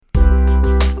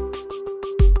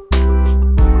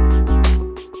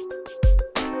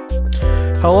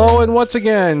Hello and once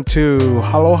again to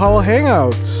Halo Halo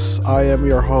Hangouts. I am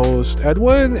your host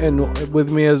Edwin, and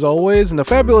with me as always in the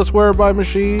fabulous Whereby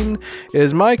Machine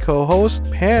is my co-host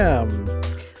Pam.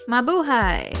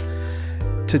 Mabuhay.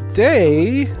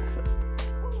 Today,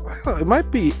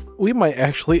 we might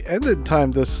actually end in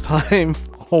time this time,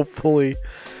 hopefully.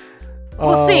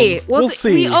 We'll see. We'll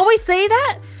see. We always say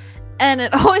that, and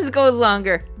it always goes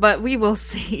longer, but we will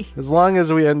see. As long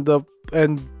as we end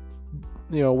within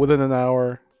an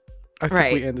hour, I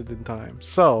think we ended in time.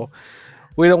 So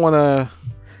we don't want to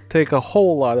take a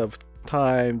whole lot of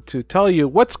time to tell you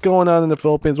what's going on in the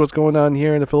Philippines, what's going on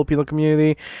here in the Filipino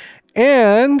community,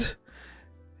 and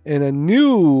in a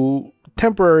new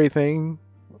temporary thing,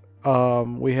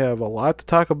 we have a lot to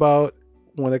talk about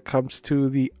when it comes to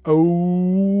the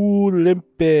Olympics,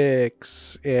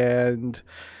 and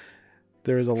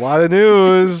there's a lot of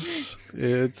news.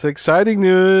 It's exciting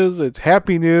news. It's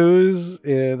happy news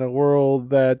in a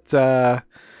world that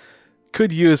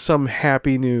could use some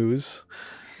happy news.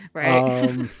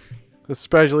 Right.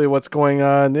 Especially what's going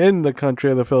on in the country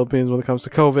of the Philippines when it comes to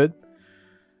COVID.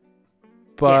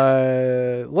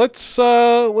 But let's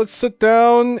sit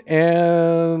down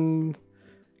and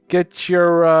get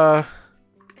your halo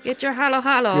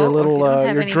halo. Your little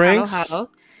your drinks. Halo halo.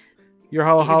 Your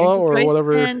halo halo or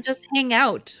whatever, and just hang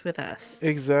out with us.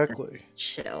 Exactly. Just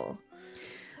chill.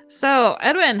 So,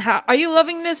 Edwin, how are you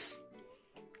loving this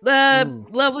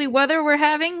lovely weather we're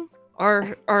having,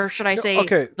 or should I say,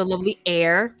 the lovely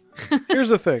air? Here's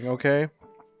the thing, okay?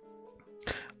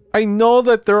 I know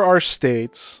that there are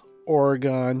states,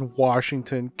 Oregon,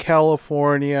 Washington,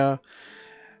 California,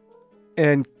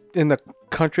 and in the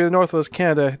country of Northwest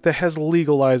Canada that has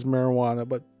legalized marijuana,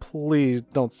 but please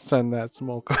don't send that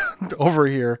smoke over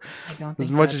here. As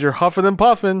much as you're huffing and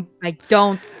puffing. I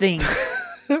don't think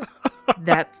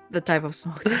that's the type of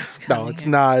smoke that's coming. No, it's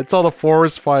not. It's all the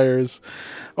forest fires.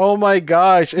 Oh my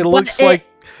gosh. It looks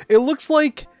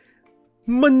like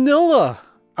Manila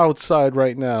outside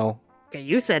right now. Okay,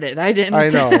 you said it. I didn't. I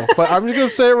know. But I'm just going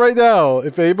to say it right now.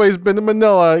 If anybody's been to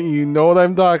Manila, you know what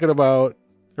I'm talking about.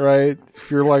 Right?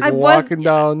 If you're walking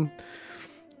down,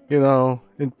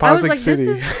 in Pasig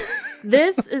City.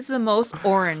 This is the most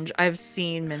orange I've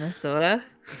seen Minnesota.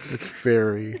 It's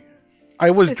very.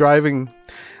 I was driving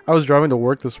to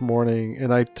work this morning,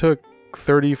 and I took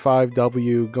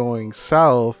 35W going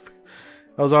south.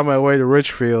 I was on my way to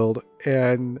Richfield,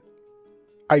 and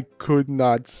I could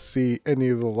not see any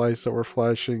of the lights that were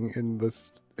flashing in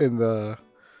the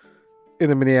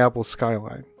Minneapolis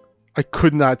skyline. I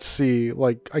could not see,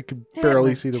 I could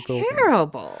barely see the Philippines.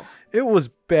 Terrible. It was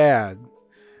bad.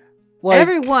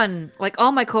 Everyone,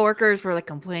 all my coworkers were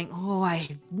complaining, "Oh,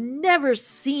 I've never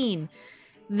seen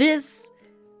this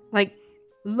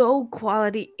low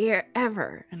quality air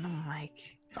ever." And I'm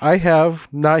like, I have,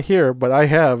 not here, but I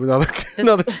have in other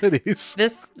cities.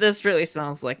 This really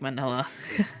smells like Manila.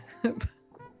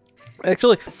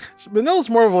 Actually, Manila's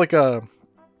more of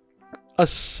a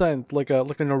scent,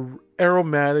 an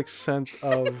aromatic scent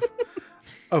of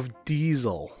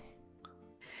diesel,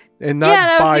 and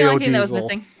not biodiesel. The only thing that was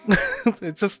missing.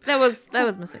 It's just that was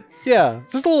missing. Yeah,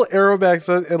 just a little aromatic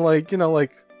scent, and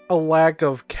a lack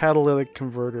of catalytic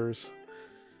converters.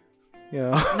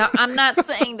 No, I'm not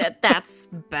saying that that's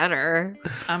better.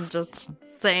 I'm just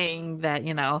saying that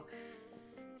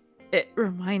it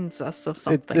reminds us of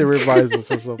something. It reminds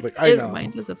us of something. I know. It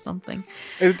reminds us of something.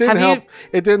 It didn't help.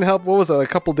 It didn't help. What was it? A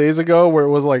couple days ago, where it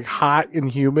was hot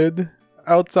and humid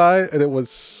outside, and it was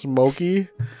smoky.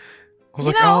 I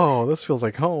was oh, this feels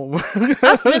like home.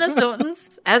 As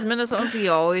Minnesotans, we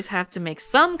always have to make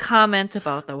some comment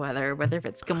about the weather, whether if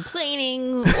it's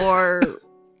complaining or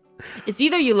it's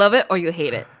either you love it or you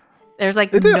hate it. There's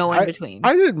no in between.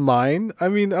 I didn't mind. I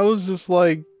mean, I was just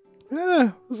this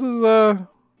is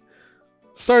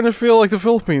starting to feel like the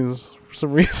Philippines for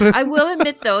some reason. I will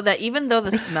admit though that even though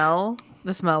the smell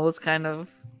was kind of,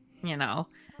 it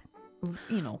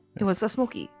was a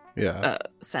smoky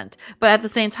scent, but at the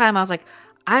same time I was like,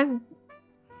 I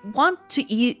want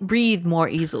to breathe more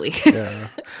easily. Yeah.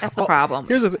 That's the problem.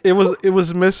 It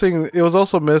was missing. It was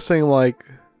also missing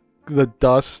the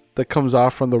dust that comes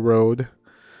off from the road.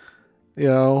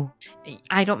 I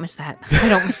don't miss that.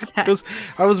 That was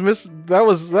a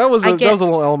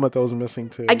little element that was missing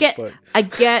too. I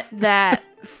get that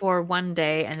for one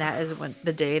day, and that is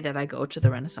the day that I go to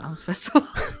the Renaissance Festival.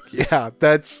 Yeah,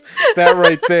 that's that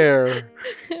right there.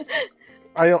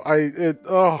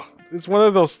 It's one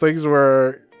of those things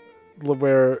where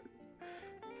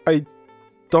I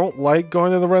don't like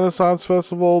going to the Renaissance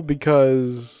Festival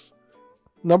because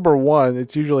number one,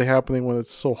 it's usually happening when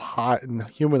it's so hot and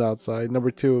humid outside.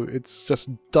 Number two, it's just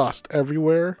dust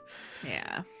everywhere.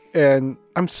 Yeah. And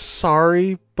I'm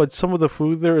sorry, but some of the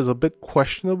food there is a bit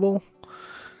questionable.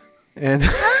 And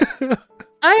I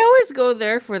always go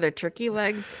there for the turkey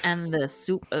legs and the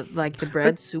soup, like the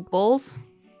bread soup bowls.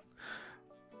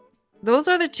 Those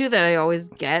are the two that I always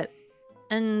get,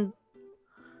 and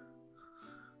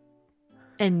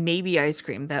maybe ice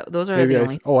cream. Those are maybe the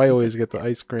only. I always get the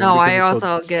ice cream. No, I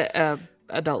also get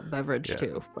adult beverage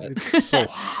too. But it's so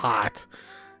hot.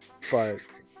 But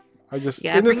I just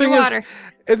bring your water.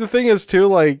 And the thing is too,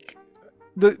 like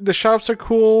the shops are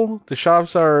cool. The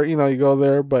shops are, you go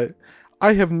there, but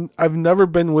I've never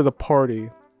been with a party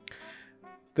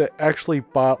that actually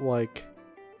bought like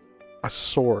a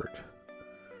sword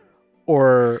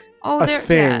or a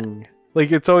thing. Yeah.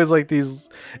 Like it's always like these.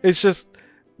 It's just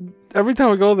every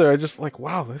time I go there, I just like,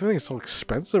 wow, everything is so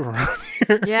expensive around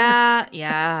here.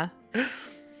 Yeah.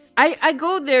 I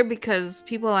go there because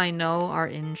people I know are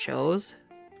in shows.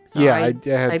 So I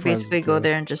basically go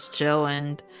there and just chill,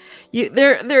 and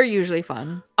they're usually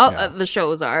fun. The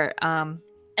shows are.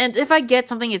 And if I get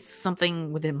something, it's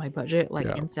something within my budget, like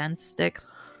incense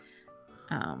sticks.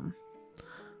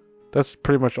 That's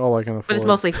pretty much all I can afford. But it's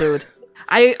mostly food.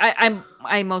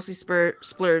 I mostly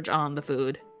splurge on the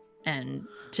food and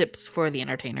tips for the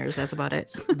entertainers. That's about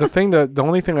it. The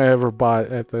only thing I ever bought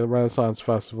at the Renaissance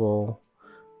Festival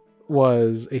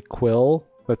was a quill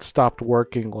that stopped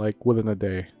working like within a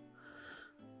day.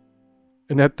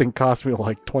 And that thing cost me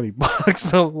like $20.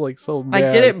 I was like so mad.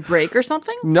 Like, did it break or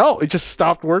something? No, it just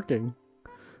stopped working.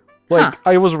 Like,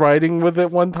 I was writing with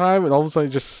it one time, and all of a sudden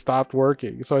it just stopped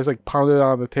working. So I was like pounded it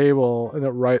on the table, and it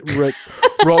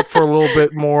wrote for a little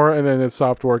bit more, and then it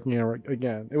stopped working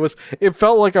again. It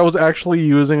felt like I was actually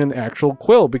using an actual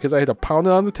quill because I had to pound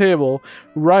it on the table,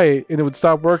 write, and it would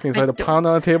stop working. So I had to pound it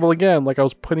on the table again, like I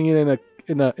was putting it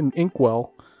in an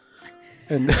inkwell.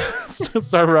 And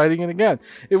start writing it again.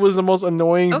 It was the most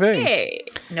annoying thing. Okay,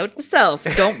 note to self: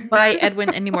 don't buy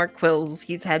Edwin any more quills.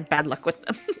 He's had bad luck with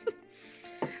them.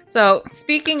 So,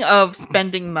 speaking of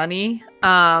spending money,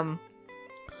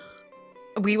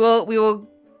 we will.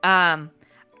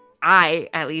 I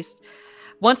at least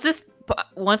once this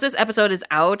episode is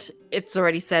out, it's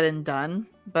already said and done.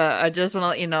 But I just want to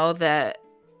let you know that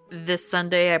this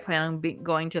Sunday I plan on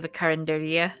going to the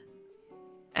Carinderia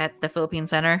at the Philippine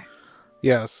Center.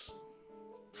 Yes.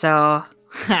 So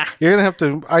you're gonna have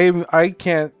to. I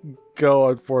can't go,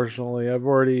 unfortunately. I've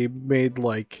already made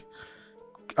like.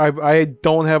 I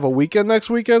don't have a weekend next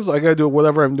weekend, so I gotta do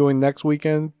whatever I'm doing next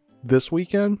weekend this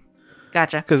weekend.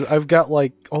 Gotcha. Because I've got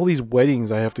like all these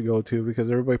weddings I have to go to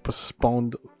because everybody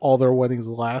postponed all their weddings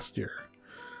last year.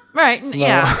 Right. So,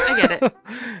 yeah, I get it.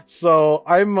 So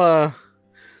I'm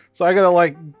so I gotta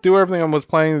like do everything I was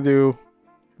planning to do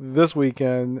this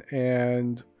weekend,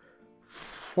 and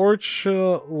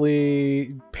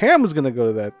fortunately Pam's gonna go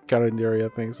to that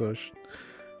Carinderia thing, so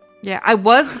yeah, I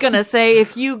was gonna say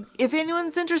if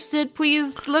anyone's interested,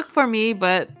 please look for me.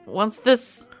 But once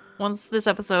this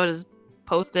episode is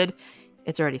posted,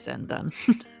 it's already said and done.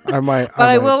 I might, but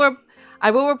I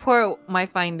will report my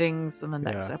findings in the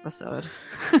next episode.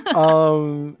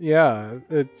 Yeah,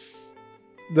 that's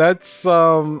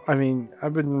I mean,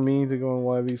 I've been meaning to go on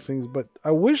one of these things, but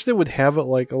I wish they would have it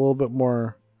like a little bit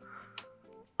more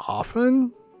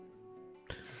often.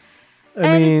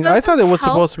 I thought it was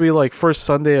supposed to be like first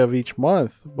Sunday of each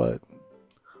month, but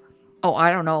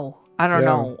I don't know.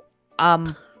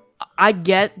 I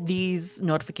get these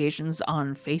notifications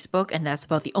on Facebook, and that's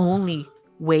about the only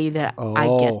way that I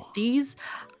get these.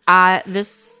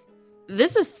 This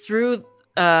is through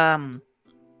PCM,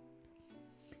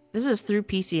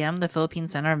 the Philippine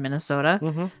Center of Minnesota.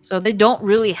 Mm-hmm. So they don't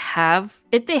really have.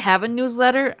 If they have a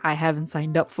newsletter, I haven't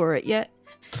signed up for it yet.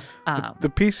 The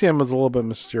PCM is a little bit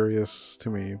mysterious to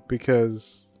me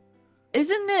because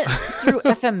isn't it through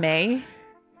FMA?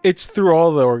 It's through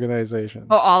all the organizations.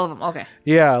 Oh, all of them. Okay.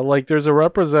 Yeah, like there's a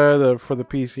representative for the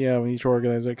PCM in each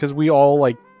organization because we all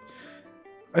like.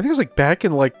 I think it was like back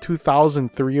in like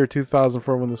 2003 or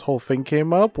 2004 when this whole thing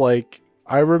came up. Like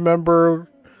I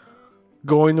remember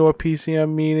going to a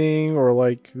PCM meeting or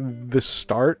like the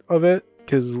start of it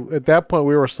because at that point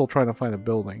we were still trying to find a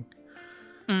building.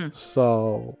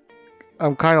 So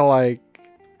I'm kind of like,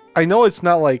 I know it's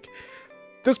not like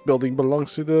this building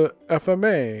belongs to the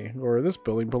FMA or this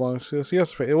building belongs to the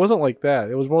CSFA. It wasn't like that.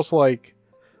 It was most like,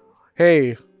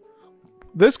 hey,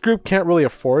 this group can't really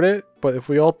afford it, but if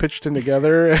we all pitched in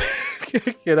together,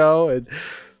 and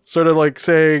sort of like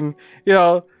saying,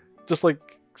 just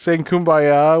like saying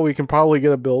kumbaya, we can probably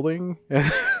get a building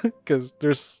because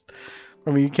I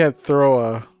mean, you can't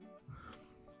throw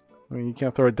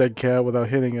a dead cat without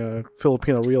hitting a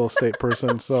Filipino real estate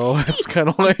person. So it's kind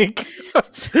of like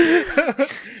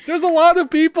there's a lot of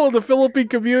people in the Philippine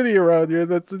community around here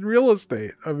that's in real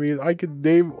estate. I mean, I could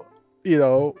name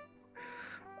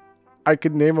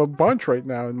a bunch right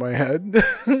now in my head.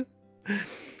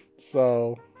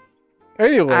 So,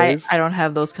 anyways, I don't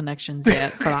have those connections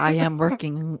yet, but I'm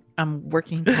working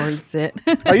towards it.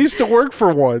 I used to work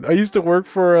for one. I used to work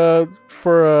for a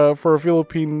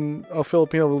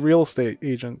Filipino real estate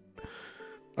agent.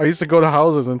 I used to go to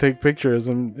houses and take pictures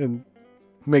and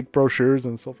make brochures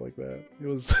and stuff like that.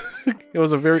 It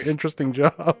was a very interesting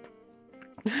job.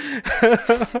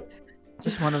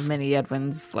 Just one of many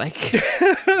Edwin's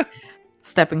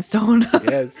stepping stone.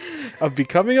 Yes, of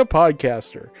becoming a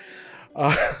podcaster.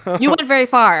 You went very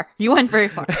far.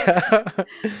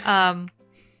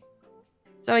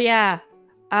 So yeah,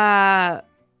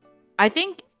 I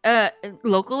think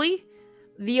locally,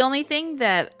 the only thing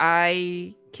that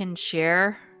I can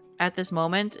share at this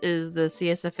moment is the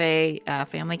CSFA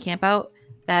family campout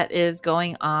that is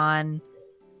going on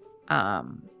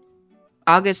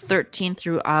August 13th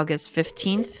through August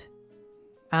 15th.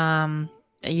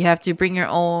 You have to bring your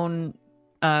own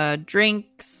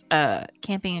drinks,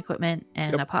 camping equipment,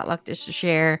 and a potluck dish to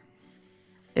share.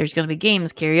 There's going to be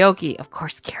games, karaoke, of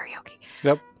course, karaoke.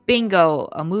 Yep. Bingo,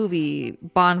 a movie,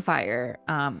 bonfire.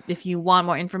 If you want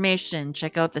more information,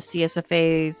 check out the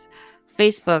CSFA's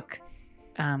Facebook.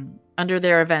 Under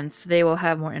their events, they will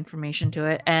have more information to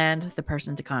it and the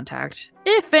person to contact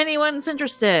if anyone's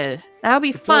interested. That'll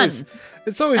be fun.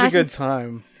 It's always a good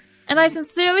time. And I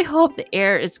sincerely hope the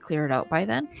air is cleared out by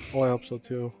then. Oh, I hope so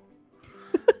too.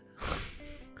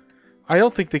 I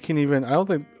don't think they can even. I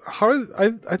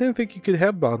didn't think you could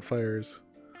have bonfires.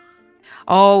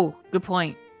 Oh, good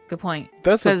point.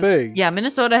 That's the thing. Yeah,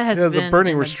 Minnesota has been a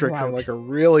burning restriction, like a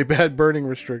really bad burning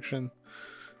restriction.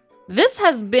 This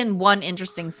has been one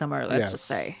interesting summer, let's just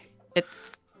say.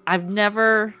 I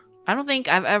don't think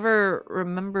I've ever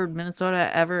remembered Minnesota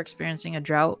ever experiencing a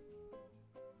drought.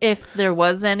 If there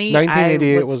was any.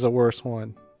 1988 was the worst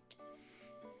one.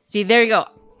 See, there you go.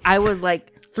 I was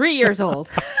like 3 years old.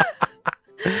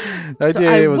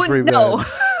 1988 was pretty bad.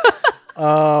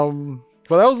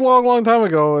 But that was a long time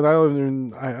ago, and I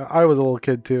was a little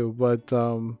kid too. But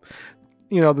the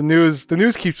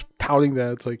news keeps touting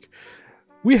that. It's like,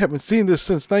 we haven't seen this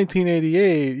since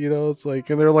 1988. It's like,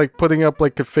 and they're like putting up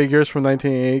like the figures from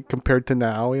 1988 compared to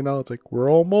now. It's like, we're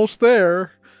almost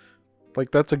there. Like,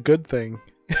 that's a good thing.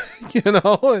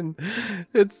 And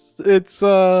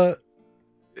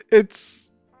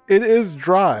it is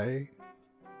dry,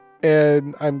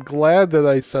 and I'm glad that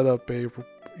I set up a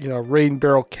rain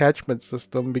barrel catchment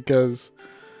system, because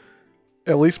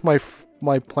at least my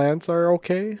plants are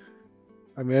okay.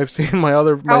 I mean, I've seen my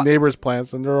neighbors'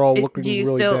 plants, and they're all looking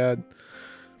really bad.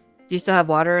 Do you still have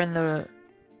water in the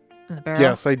barrel?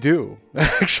 Yes, I do. I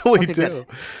actually do. Good.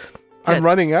 I'm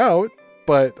running out,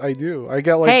 but I do. I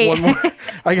got one more.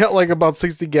 I got about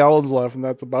 60 gallons left, and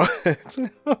that's about it.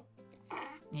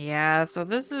 Yeah, so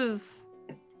this is...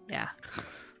 Yeah.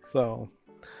 So,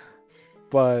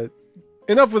 but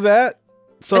enough of that.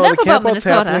 So enough the about campout's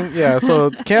Minnesota. happening. Yeah, so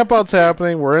campout's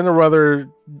happening. We're in a weather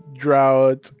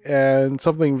drought, and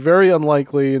something very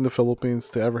unlikely in the Philippines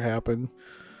to ever happen,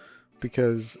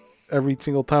 because every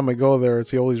single time I go there,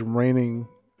 it's always raining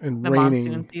and raining. The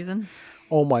monsoon season.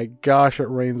 Oh my gosh, it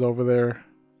rains over there.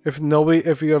 If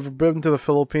you ever been to the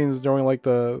Philippines during like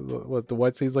the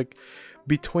wet season, like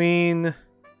between,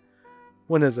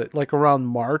 when is it? Like around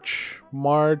March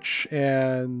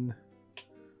and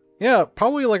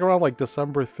probably like around like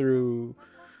December through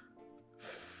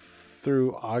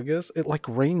August, it like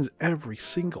rains every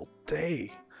single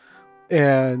day,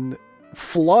 and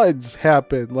floods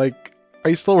happen. Like,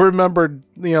 I still remember,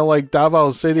 like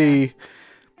Davao City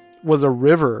was a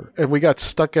river, and we got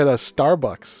stuck at a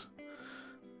Starbucks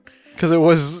because it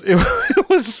was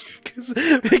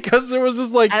because there was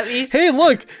just like, hey,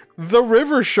 look, the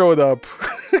river showed up,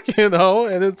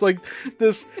 and it's like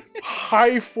this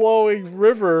high flowing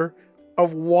river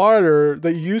of water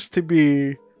that used to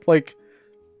be like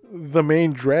the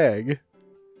main drag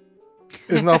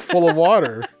is now full of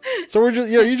water. So we're just,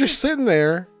 you're just sitting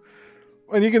there,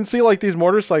 and you can see like these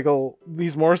motorcycles,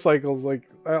 like,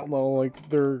 I don't know, like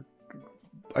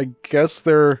I guess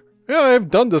I've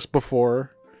done this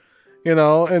before, and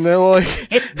they're like,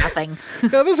 it's nothing.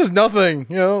 Yeah, this is nothing,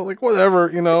 like whatever,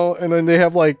 and then they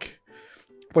have like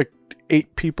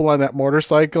 8 people on that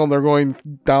motorcycle, and they're going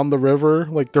down the river,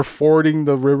 like they're fording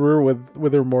the river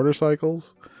with their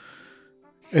motorcycles.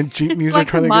 And jeepneys are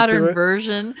trying to get through it. It's like a modern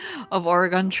version of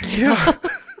Oregon Trail.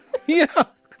 Yeah.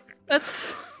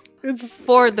 It's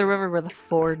Ford the River with a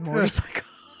Ford motorcycle.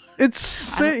 It's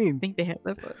insane. I think they have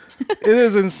that book. It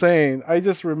is insane. I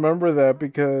just remember that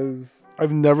because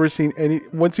I've never seen any.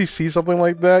 Once you see something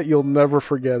like that, you'll never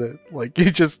forget it. Like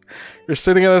you're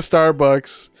sitting at a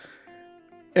Starbucks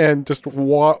and just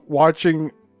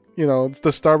watching. It's the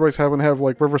Starbucks happen to have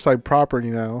like Riverside property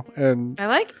now, and I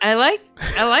like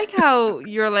how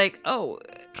you're like, oh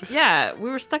yeah, we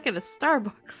were stuck at a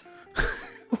Starbucks.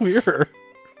 Weird.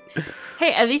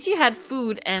 Hey, at least you had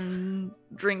food and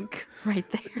drink right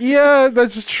there. Yeah,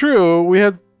 that's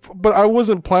true. But I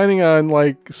wasn't planning on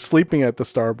like sleeping at the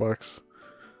Starbucks.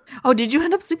 Oh, did you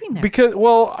end up sleeping there? Because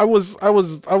I was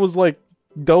like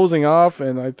dozing off,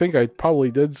 and I think I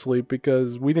probably did sleep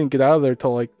because we didn't get out of there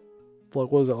till like what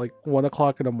was it, like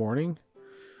 1:00 in the morning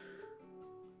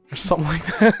or something like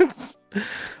that.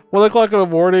 1:00 in the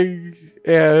morning,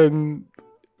 and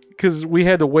because we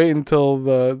had to wait until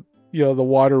the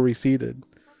water receded.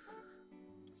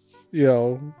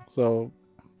 So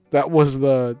that was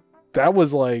the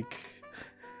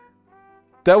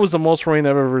most rain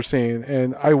I've ever seen,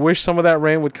 and I wish some of that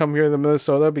rain would come here to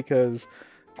Minnesota because,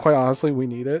 quite honestly, we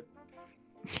need it.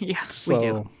 Yeah, we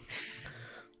do.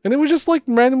 And it would just like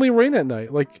randomly rain at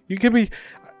night. Like you could be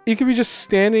just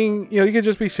standing. You could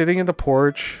just be sitting in the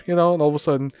porch. And all of a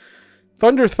sudden,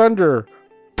 thunder.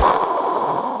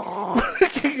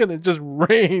 And it just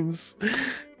rains,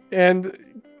 and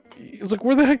it's like,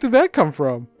 where the heck did that come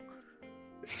from?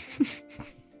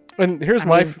 And here's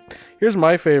my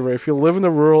favorite. If you live in the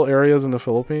rural areas in the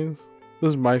Philippines, this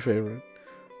is my favorite.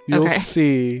 You'll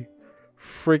see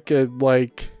freaking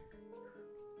like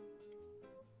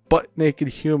butt naked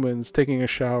humans taking a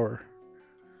shower.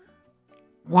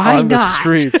 Why on not? The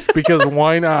streets, because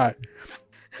why not?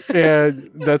 And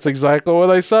that's exactly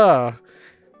what I saw.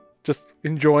 Just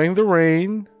enjoying the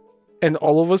rain, and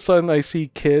all of a sudden I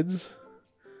see kids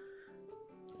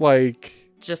like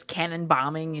just cannon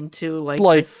bombing into like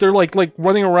they're like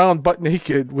running around butt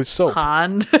naked with soap.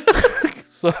 Pond.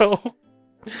 So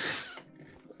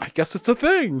I guess it's a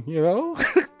thing,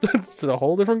 It's a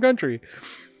whole different country.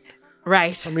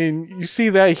 Right. I mean, you see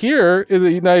that here in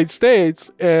the United States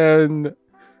and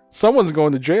someone's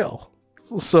going to jail.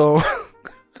 So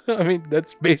I mean,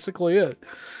 that's basically it.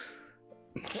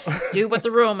 Do what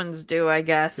the Romans do, I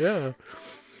guess. Yeah.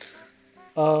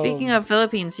 Speaking of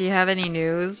Philippines, do you have any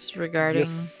news regarding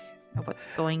what's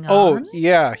going on? Oh,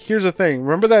 yeah. Here's the thing.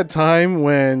 Remember that time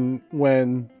when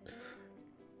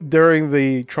during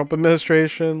the Trump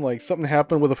administration, like something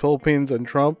happened with the Philippines and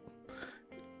Trump,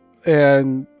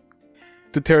 and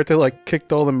Duterte like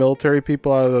kicked all the military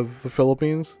people out of the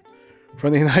Philippines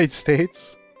from the United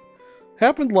States?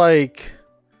 Happened like,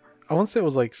 I want to say it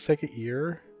was like second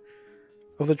year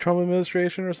of the Trump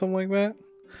administration or something like that.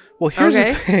 Well, here's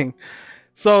the thing.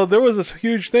 So there was this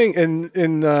huge thing in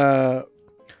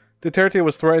Duterte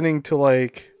was threatening to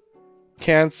like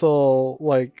cancel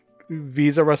like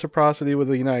visa reciprocity with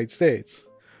the United States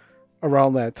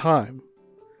around that time.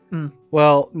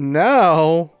 Well,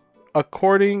 now,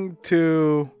 according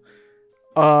to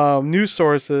news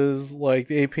sources like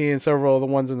the AP and several of the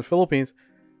ones in the Philippines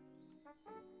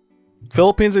and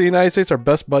the United States are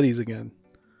best buddies again.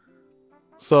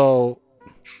 So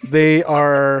they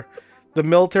are, the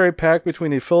military pact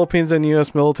between the Philippines and the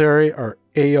U.S. military are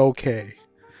A-OK.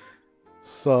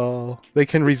 So they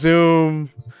can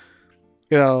resume,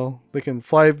 they can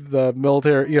fly the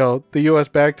military, the U.S.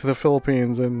 back to the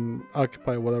Philippines and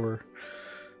occupy whatever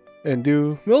and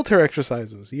do military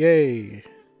exercises. Yay.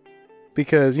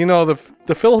 Because,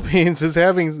 the Philippines is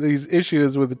having these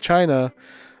issues with China,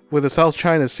 with the South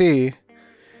China Sea.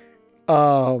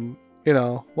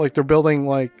 Like they're building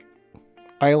like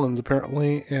islands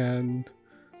apparently and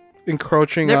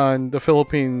encroaching on the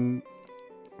Philippine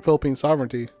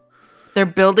sovereignty. They're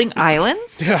building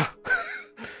islands? Yeah.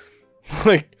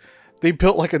 Like they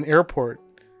built like an airport.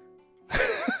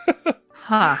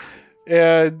 Huh.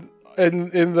 And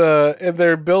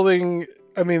they're building,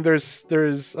 I mean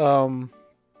there's also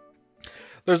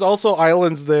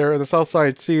islands there in the South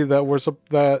China Sea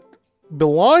that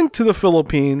belong to the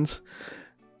Philippines.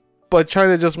 But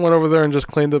China just went over there and just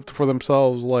claimed it for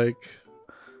themselves, like,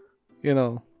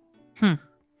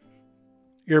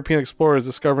 European explorers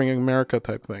discovering America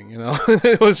type thing,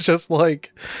 It was just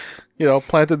like,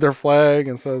 planted their flag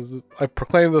and says, I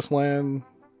proclaim this land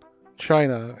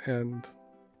China, and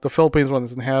the Philippines one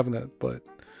isn't having it, but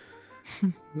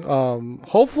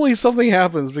hopefully something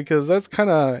happens, because that's kind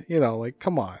of, like,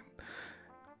 come on.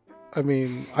 I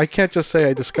mean, I can't just say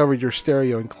I discovered your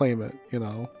stereo and claim it,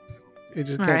 You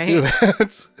just can't do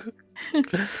that.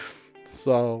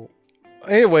 So,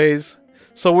 anyways,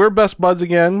 So we're best buds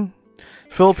again.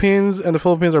 Philippines and the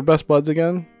Philippines are best buds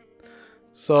again.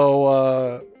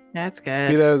 So that's good.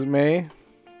 Be that as may.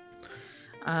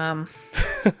 Um,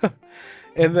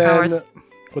 and then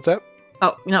what's that?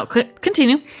 Oh no,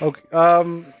 continue. Okay.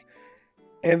 And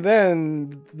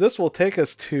then this will take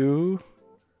us to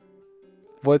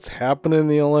what's happening in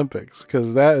the Olympics,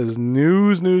 because that is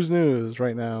news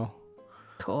right now.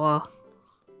 Cool.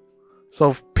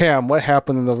 So Pam, what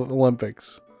happened in the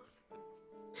Olympics?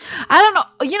 I don't know.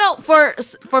 You know,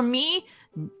 for me,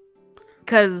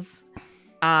 because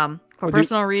for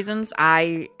personal reasons,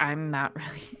 I'm not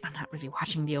really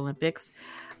watching the Olympics.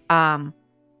 The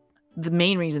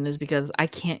main reason is because I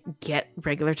can't get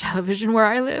regular television where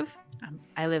I live.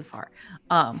 I live far.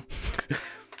 Pam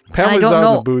is out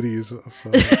in the booties.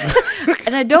 So.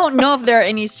 And I don't know if there are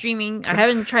any streaming. I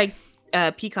haven't tried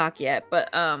Peacock yet, but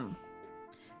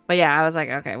yeah, I was like,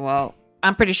 okay, well,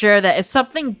 I'm pretty sure that if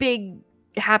something big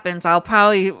happens, I'll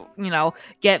probably,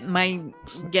 get my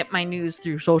news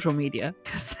through social media,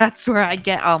 because that's where I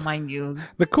get all my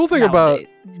news. I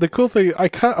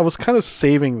was kind of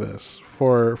saving this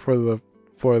for the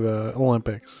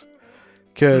Olympics,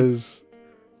 because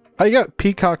I got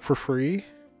Peacock for free.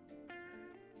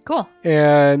 Cool.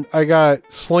 And I got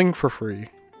Sling for free.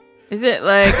 Is it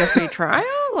like a free trial?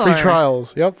 Free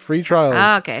trials. Yep, free trials.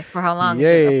 Ah, okay. For how long?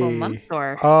 Yay. Is it a full month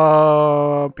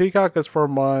or? Peacock is for a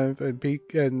month,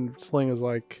 and Sling is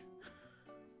like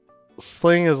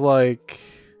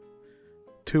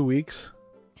 2 weeks.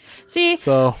 See,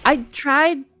 so I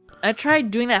tried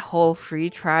doing that whole free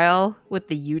trial with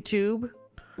the YouTube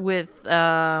with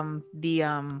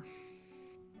the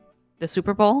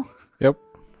Super Bowl. Yep.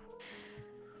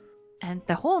 And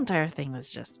the whole entire thing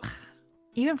was just,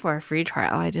 even for a free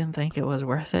trial, I didn't think it was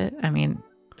worth it. I mean,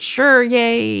 sure,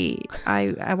 yay!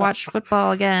 I watched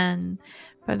football again,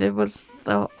 but it was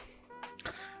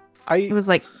it was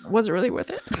like, was it really worth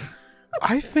it?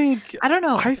 I don't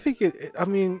know. I think it. I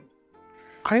mean,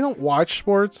 I don't watch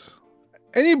sports.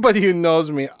 Anybody who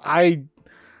knows me, I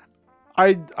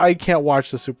can't watch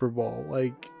the Super Bowl.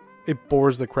 Like, it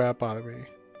bores the crap out of me.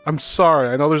 I'm sorry.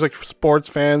 I know there's like sports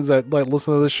fans that like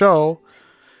listen to the show.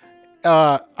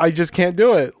 I just can't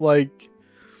do it.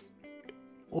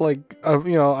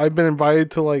 I've been invited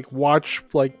to like watch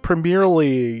like Premier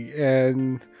League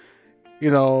and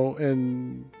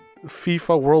and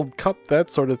FIFA World Cup,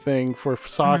 that sort of thing, for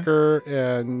soccer,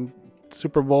 and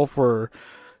Super Bowl for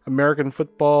American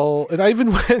football. And the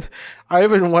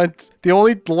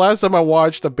last time I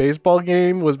watched a baseball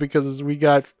game was because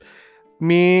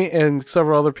me and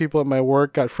several other people at my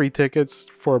work got free tickets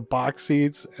for box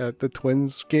seats at the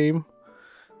Twins game.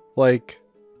 Like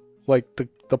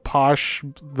the posh,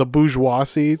 the bourgeois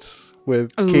seats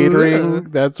with catering,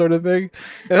 that sort of thing.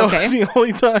 And that was the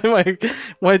only time I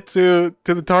went to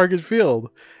the Target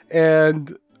Field.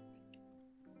 And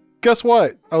guess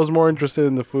what? I was more interested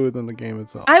in the food than the game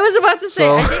itself. I was about to say,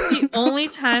 I think the only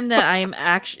time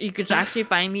that you could actually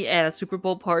find me at a Super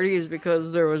Bowl party is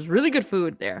because there was really good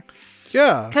food there.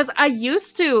 Yeah. Because I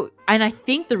used to, and I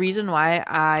think the reason why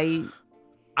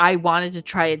I wanted to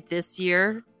try it this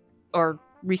year or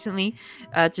recently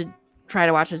to try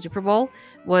to watch a Super Bowl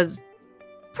was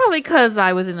probably because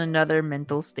I was in another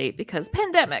mental state, because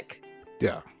pandemic.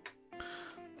 Yeah.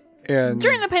 And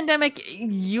during the pandemic,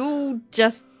 you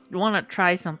just want to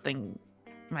try something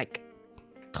like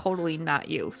totally not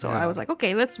you. So I was like,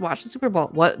 okay, let's watch the Super Bowl.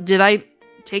 What did I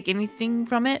take anything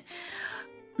from it?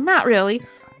 Not really.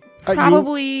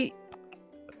 Probably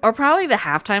the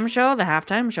halftime show. The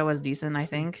halftime show was decent, I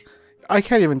think. I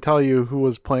can't even tell you who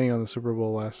was playing on the Super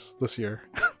Bowl this year.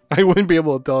 I wouldn't be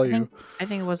able to tell you. I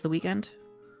think it was The Weeknd.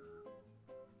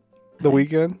 The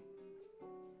Weeknd?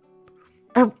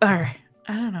 Oh, all right.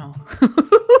 I don't know. Who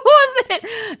was it?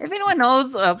 If anyone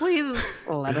knows, please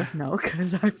let us know,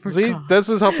 because I forgot. See, this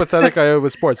is how pathetic I am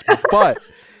with sports.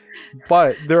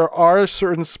 But there are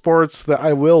certain sports that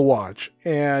I will watch,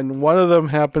 and one of them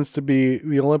happens to be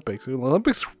the Olympics. When the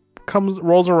Olympics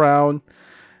rolls around,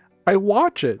 I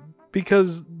watch it,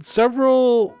 because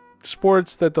several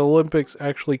sports that the Olympics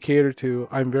actually cater to,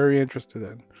 I'm very interested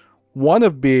in. One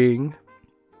of being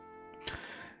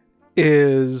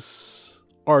is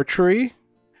archery,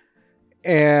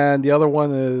 and the other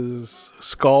one is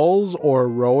sculls or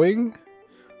rowing,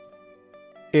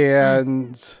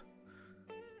 and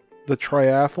the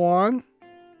triathlon,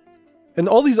 and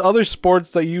all these other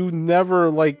sports that you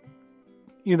never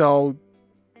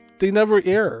they never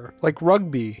air, like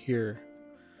rugby here.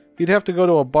 You'd have to go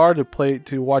to a bar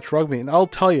to watch rugby, and I'll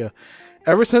tell you,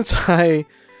 ever since I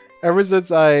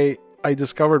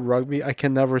discovered rugby, I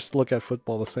can never look at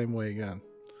football the same way again.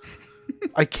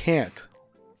 I can't.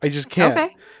 I just can't.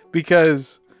 Okay.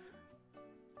 Because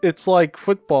it's like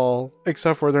football,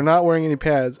 except for they're not wearing any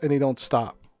pads and they don't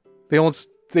stop. They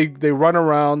run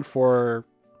around for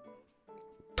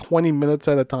 20 minutes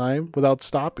at a time without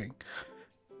stopping.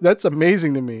 That's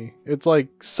amazing to me. It's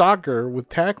like soccer with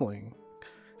tackling.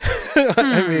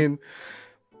 I mean,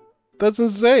 that's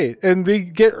insane. And they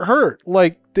get hurt.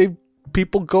 Like,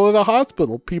 people go to the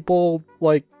hospital. People,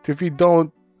 like, if you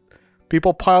don't,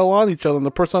 people pile on each other, and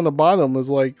the person on the bottom is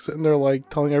like sitting there like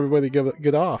telling everybody to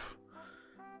get off.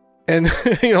 And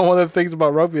one of the things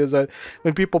about rugby is that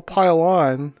when people pile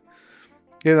on,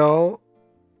 out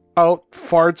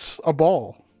farts a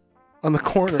ball on the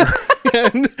corner.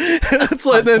 And it's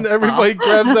like then everybody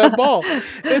grabs that ball.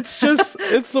 It's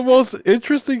the most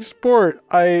interesting sport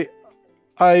I've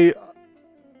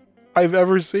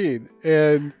ever seen.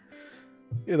 And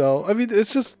I mean,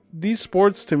 it's just, these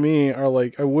sports to me are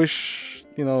like, I wish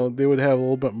they would have a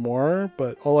little bit more,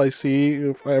 but all I see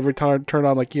if I ever turn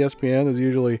on like ESPN is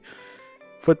usually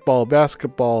football,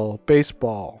 basketball,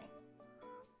 baseball,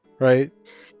 right?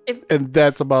 And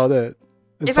that's about it.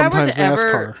 And sometimes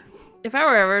NASCAR. If I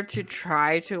were ever to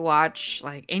try to watch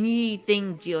like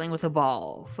anything dealing with a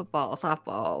ball, football,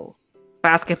 softball,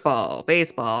 basketball,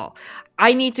 baseball,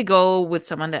 I need to go with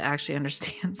someone that actually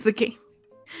understands the game.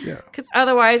 Yeah. Because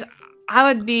otherwise, I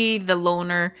would be the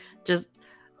loner just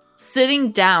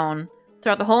sitting down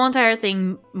throughout the whole entire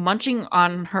thing, munching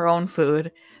on her own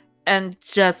food, and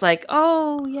just like,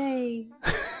 oh, yay.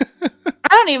 I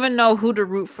don't even know who to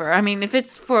root for. I mean, if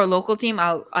it's for a local team,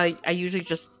 I usually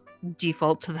just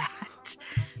default to that.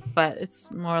 But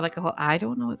it's more like I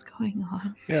don't know what's going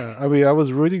on. Yeah, I mean, I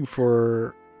was rooting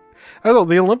for... I don't know,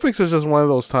 the Olympics is just one of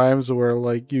those times where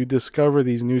like you discover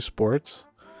these new sports.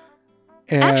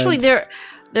 And actually, there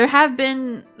have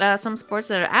been some sports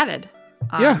that are added.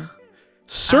 Yeah.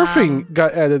 Surfing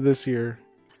got added this year.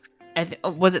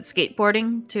 Was it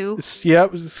skateboarding too? Yeah,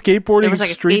 it was skateboarding. There was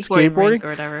like street skateboarding or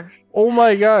whatever. Oh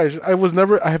my gosh, I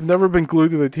have never been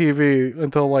glued to the TV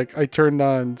until like I turned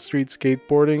on street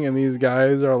skateboarding, and these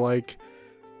guys are like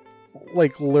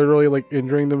literally like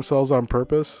injuring themselves on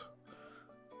purpose.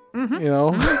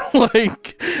 Mm-hmm.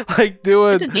 like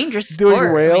doing, it's a dangerous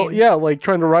sport. rail, yeah, like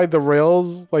trying to ride the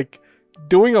rails, like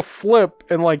doing a flip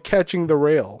and like catching the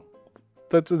rail.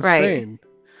 That's insane.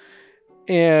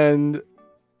 Right. And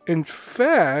in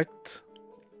fact,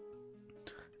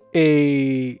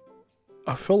 a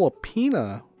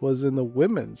Filipina was in the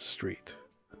women's street.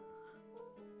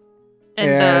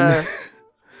 And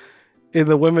in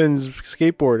the women's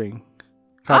skateboarding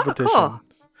competition. Oh, cool.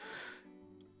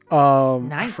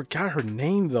 Nice. I forgot her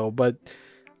name though, but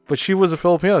she was a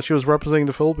Filipina. She was representing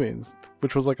the Philippines,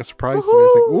 which was like a surprise to me.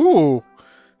 It's like, ooh,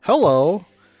 hello.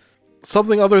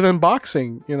 Something other than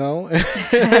boxing, and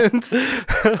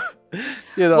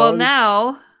well,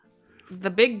 now the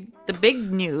big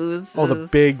news. Oh, the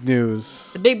big news.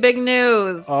 The big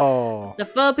news. Oh. The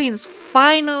Philippines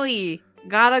finally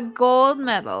got a gold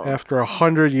medal. After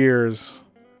 100 years.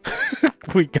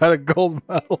 We got a gold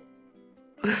medal.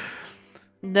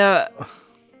 The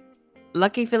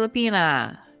lucky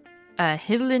Filipina,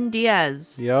 Hidlyn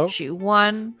Diaz. Yep. She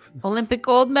won Olympic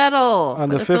gold medal on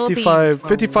the 55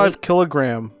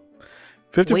 kilogram.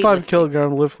 55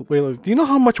 kilogram weightlifting. Do you know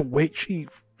how much weight she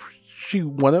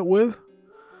won it with?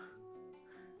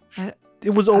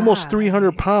 It was almost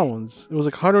 300 pounds. It was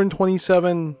like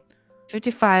 127.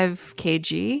 55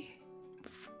 kg.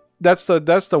 That's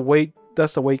the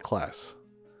weight class.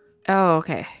 Oh,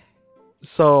 okay.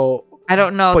 So I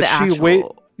don't know the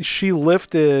actual. She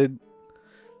lifted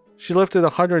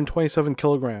 127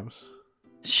 kilograms.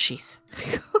 Jeez.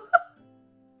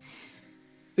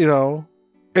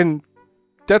 And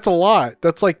that's a lot.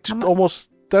 That's like almost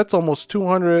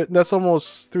 200. That's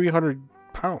almost 300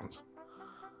 pounds.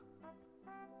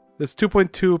 It's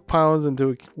 2.2 pounds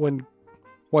into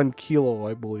 1 kilo,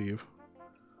 I believe.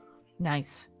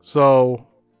 Nice. So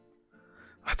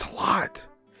that's a lot.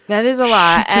 That is a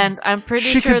lot, and I'm pretty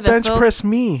sure she could bench press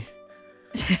me.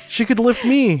 She could lift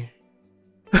me.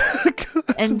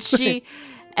 And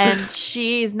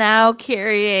she's now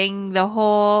carrying the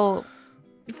whole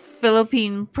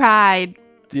Philippine pride.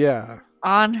 Yeah.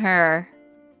 On her.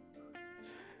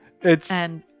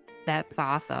 And that's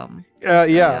awesome.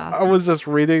 Yeah. Awesome. I was just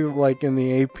reading like in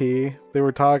the AP, they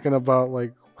were talking about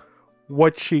like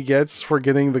what she gets for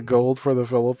getting the gold for the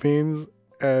Philippines,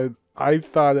 and I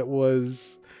thought it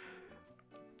was,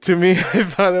 to me, I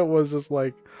thought it was just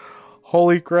like,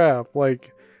 holy crap,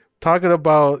 like talking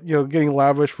about, getting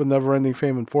lavish with never ending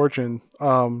fame and fortune.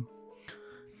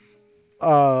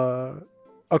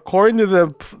 according to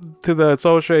the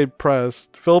Associated Press,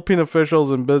 Philippine officials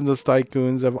and business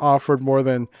tycoons have offered more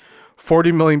than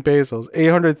 40 million pesos,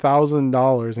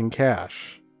 $800,000 in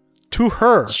cash to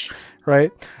her,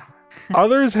 right?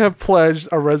 Others have pledged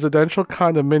a residential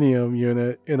condominium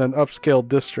unit in an upscale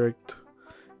district,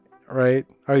 right?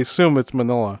 I assume it's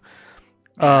Manila.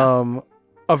 Yeah.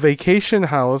 A vacation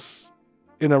house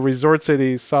in a resort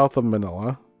city south of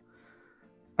Manila,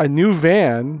 a new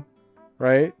van,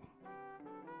 right?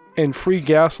 And free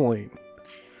gasoline.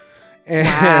 And,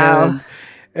 Wow.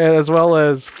 and as well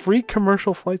as free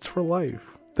commercial flights for life.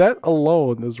 That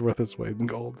alone is worth its weight in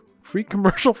gold. Free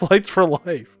commercial flights for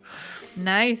life.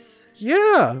 Nice.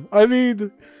 Yeah, I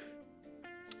mean,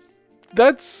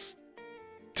 that's,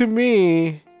 to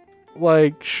me,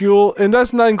 like, and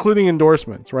that's not including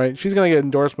endorsements, right? She's gonna get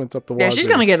endorsements up the wazoo. Yeah, she's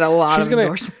gonna get a lot of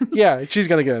endorsements. Yeah, she's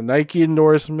gonna get a Nike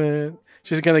endorsement.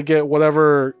 She's gonna get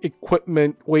whatever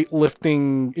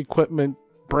weightlifting equipment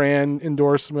brand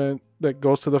endorsement that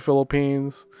goes to the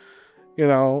Philippines. You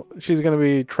know, she's gonna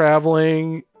be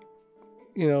traveling,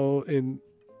 all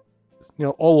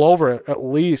over at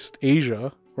least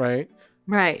Asia, right?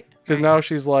 Right. Because now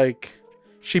she's like,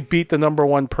 she beat the number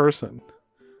one person,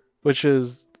 which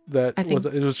is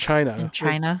it was China. In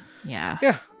China, yeah.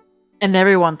 Yeah. And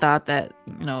everyone thought that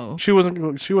she wasn't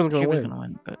going to win. Was gonna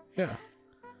win, but yeah.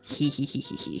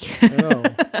 I know.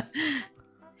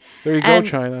 There you go,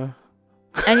 China.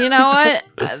 And you know what?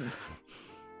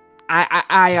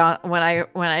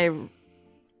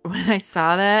 When I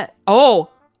saw that,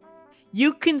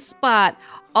 you can spot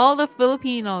all the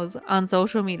Filipinos on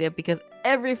social media because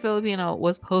every Filipino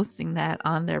was posting that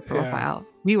on their profile.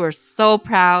 Yeah. We were so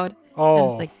proud. And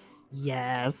it's like,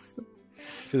 yes.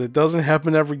 Because it doesn't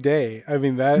happen every day. I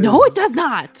mean, it does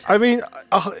not. I mean,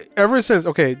 ever since,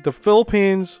 the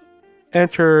Philippines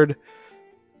entered,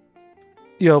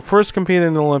 first competed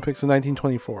in the Olympics in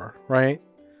 1924, right?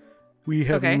 We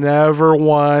have never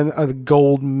won a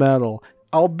gold medal.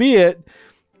 Albeit,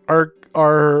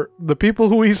 the people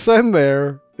who we send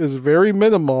there is very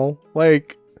minimal.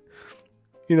 Like,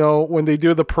 when they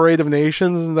do the Parade of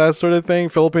Nations and that sort of thing,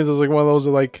 Philippines is like one of those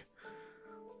like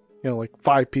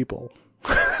 5 people.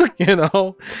 Yeah.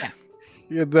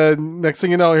 Then next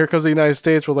thing you know, here comes the United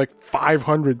States with like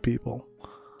 500 people.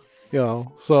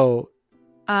 So.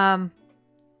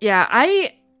 Yeah,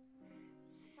 I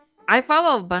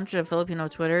follow a bunch of Filipino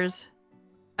Twitters,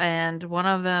 and one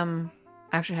of them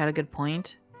actually had a good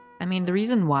point. I mean, the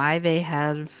reason why they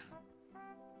have,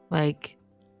 why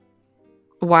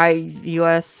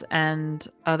US and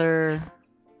other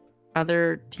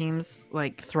teams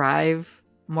thrive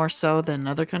more so than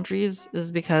other countries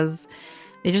is because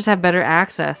they just have better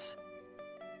access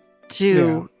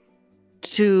to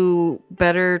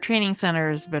better training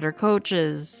centers, better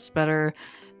coaches, better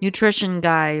nutrition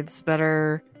guides,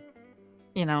 better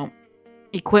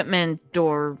equipment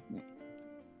or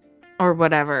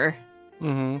whatever.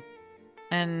 Mm-hmm.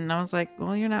 And I was like,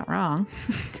 well, you're not wrong.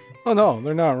 Oh no,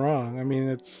 they're not wrong. I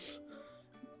mean,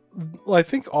 I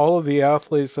think all of the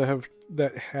athletes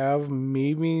that have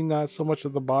maybe not so much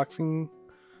of the boxing.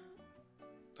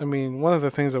 I mean, one of the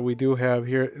things that we do have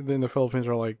here in the Philippines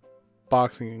are like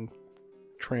boxing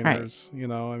trainers.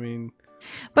 Right. I mean,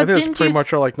 but I think it's pretty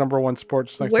much our number one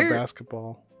sports next to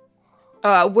basketball.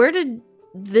 Where did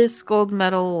this gold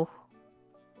medalist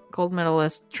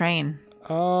train?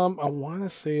 I want to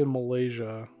say in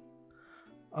Malaysia.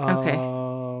 Okay.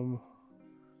 I'm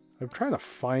trying to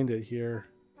find it here.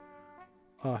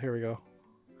 Oh, here we go.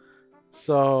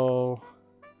 So,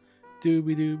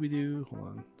 dooby. Hold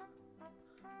on.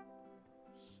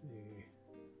 Let's see.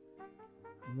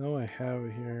 I know I have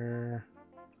it here.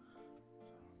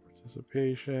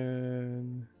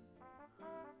 Participation.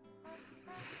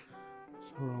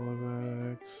 Summer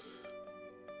Olympics.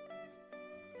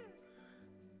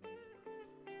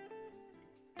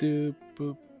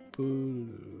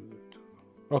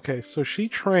 Okay, so she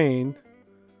trained.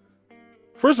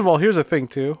 First of all, here's the thing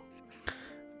too.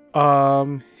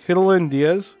 Hidalyn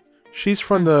Diaz, she's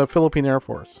from the Philippine Air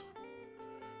Force.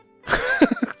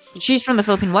 She's from the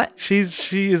Philippine what? She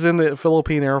is in the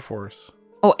Philippine Air Force.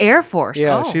 Oh, Air Force.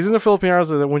 Yeah, she's in the Philippine Air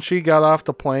Force. When she got off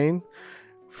the plane,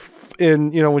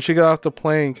 when she got off the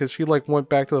plane, because she went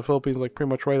back to the Philippines pretty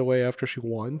much right away after she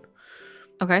won.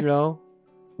 Okay.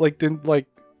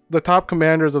 The top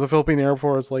commanders of the Philippine Air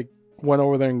Force went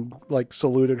over there and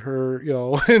saluted her,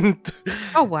 and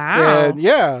oh wow. And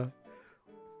yeah.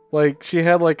 She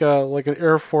had an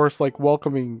Air Force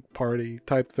welcoming party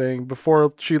type thing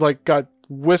before she got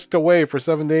whisked away for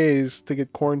 7 days to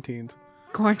get quarantined.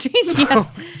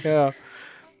 Yes. Yeah.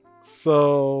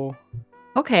 So.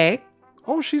 Okay.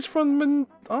 Oh, she's from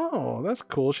Oh, that's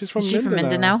cool. She's from Is she Mindanao. from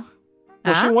Mindanao?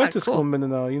 Well, she went to school in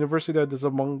Mindanao, Universidad de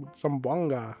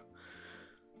Zamboanga.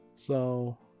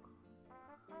 So,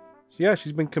 yeah,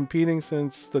 she's been competing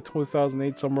since the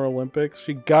 2008 Summer Olympics.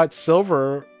 She got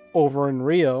silver over in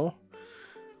Rio.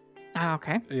 Oh,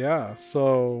 okay. Yeah,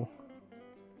 so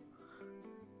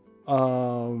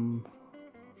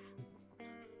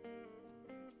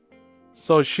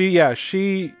she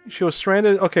was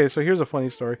stranded. Okay, so here's a funny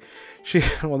story.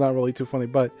 Well, not really too funny,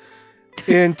 but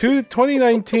in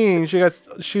 2019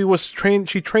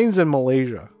 she trains in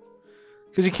Malaysia.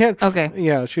 Because you can't. Okay.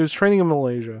 Yeah, she was training in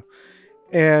Malaysia,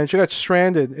 and she got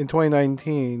stranded in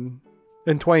 2019.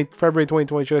 In February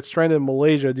 2020, she got stranded in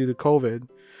Malaysia due to COVID.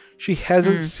 She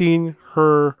hasn't seen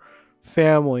her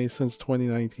family since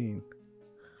 2019.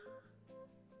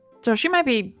 So she might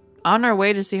be on her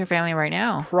way to see her family right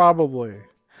now. Probably.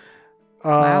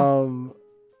 Wow.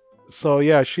 So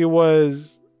yeah, she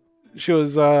was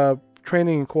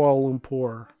training in Kuala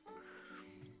Lumpur.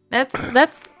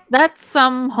 That's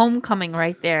some homecoming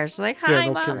right there. She's like, hi,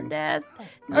 Mom and Dad.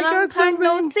 I got something.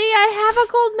 No, see, I have a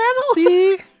gold medal.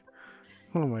 See?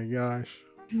 Oh my gosh.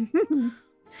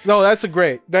 No, that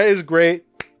is great.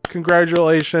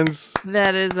 Congratulations.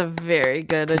 That is a very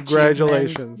good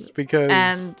Congratulations. achievement.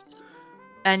 Because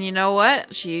and you know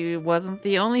what? She wasn't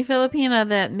the only Filipina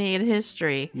that made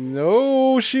history.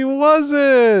 No, she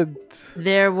wasn't.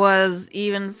 There was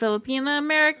even Filipina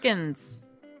Americans.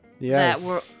 Yes.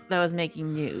 That was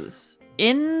making news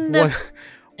in the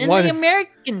the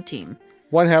American team.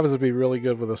 One happens to be really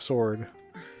good with a sword.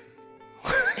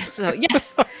 So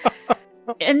yes,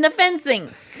 in the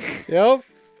fencing. Yep.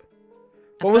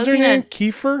 What was her name?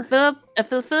 Kiefer? A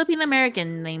Filipino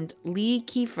American named Lee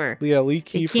Kiefer. Yeah, Lee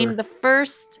Kiefer became the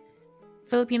first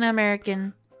Filipino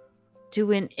American to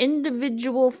win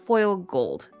individual foil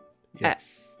gold at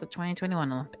the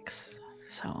 2021 Olympics.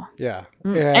 So yeah,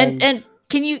 and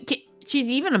she's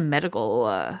even a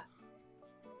medical.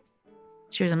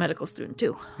 She was a medical student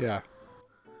too. Yeah,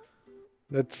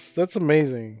 that's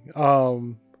amazing.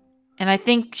 And I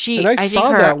think I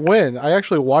saw that win. I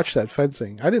actually watched that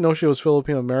fencing. I didn't know she was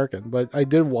Filipino American, but I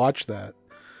did watch that.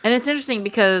 And it's interesting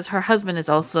because her husband is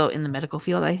also in the medical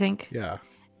field, I think. Yeah.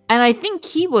 And I think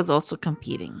he was also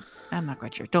competing. I'm not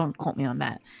quite sure. Don't quote me on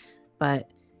that. But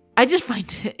I just find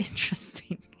it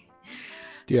interesting.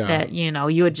 Yeah. That,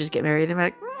 you would just get married and be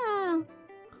like,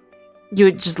 You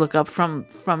would just look up from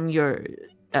your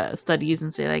studies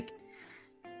and say, like,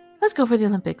 let's go for the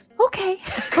Olympics. Okay.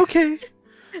 Okay.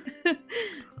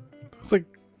 It's like,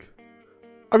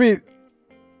 I mean,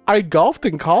 I golfed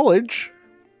in college,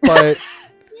 but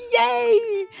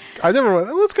yay! I never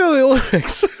went. Let's go to the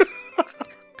Olympics.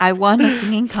 I won a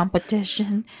singing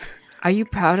competition. Are you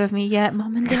proud of me yet,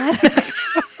 Mom and Dad?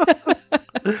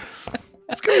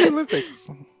 Let's go to the Olympics.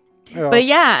 Yeah. But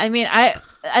yeah, I mean,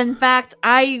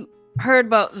 I heard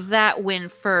about that win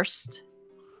first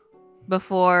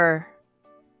before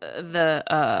the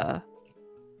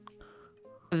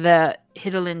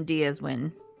Hidalyn Diaz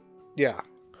win. Yeah.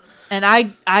 And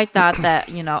I thought that,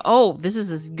 this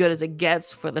is as good as it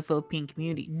gets for the Philippine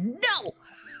community. No.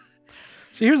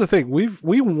 See, here's the thing.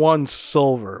 We won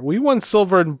silver. We won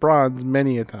silver and bronze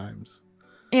many a times.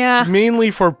 Yeah.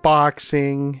 Mainly for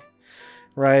boxing,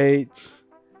 right?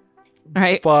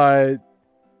 Right. But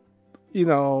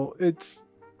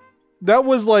that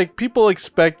was like people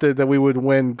expected that we would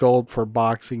win gold for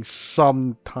boxing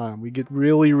sometime. We get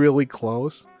really, really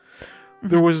close.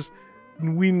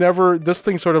 Mm-hmm. This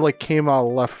thing sort of like came out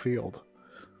of left field.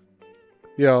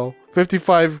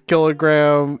 55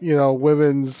 kilogram,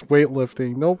 women's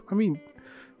weightlifting. No, I mean,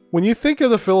 when you think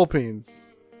of the Philippines,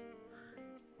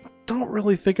 don't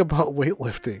really think about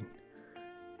weightlifting.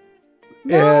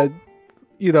 No.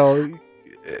 And,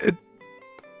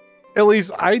 at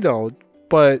least I don't,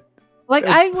 but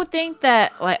I would think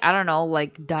that, I don't know,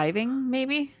 diving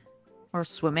maybe or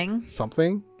swimming.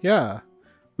 Something, yeah.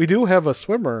 We do have a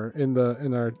swimmer in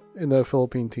the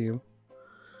Philippine team.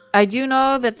 I do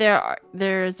know that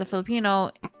there's a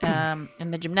Filipino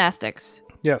in the gymnastics.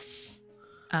 Yes.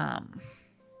 And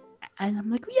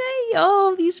I'm like, yay!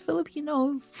 Oh, these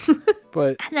Filipinos.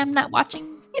 But and I'm not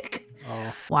watching.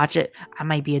 Watch it. I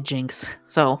might be a jinx.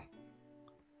 So.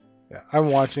 Yeah, I'm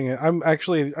watching it.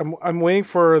 I'm waiting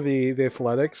for the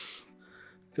athletics,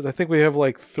 because I think we have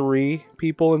 3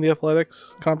 people in the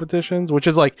athletics competitions, which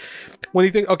is when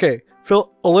you think, okay,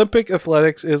 Olympic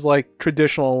athletics is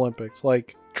traditional Olympics,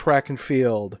 like track and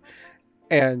field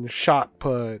and shot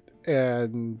put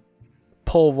and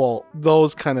pole vault,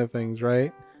 those kind of things,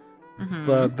 right?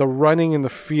 Mm-hmm. The running in the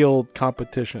field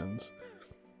competitions.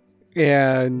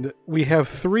 And we have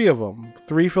 3 of them,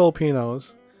 3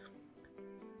 Filipinos.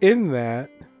 in that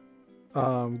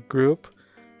group,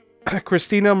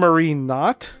 Christina Marie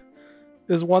Knott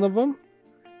is one of them.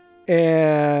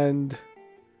 And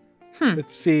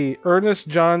let's see, Ernest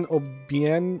John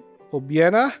Obiena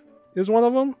is one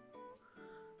of them.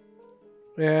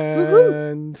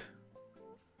 And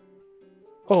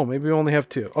oh, maybe we only have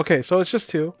 2. Okay, so it's just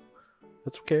 2.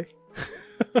 That's okay.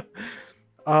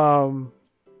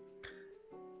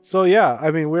 So yeah,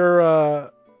 I mean,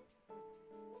 we're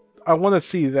I want to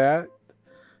see that.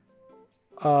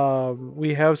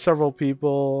 We have several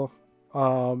people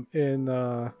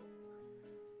in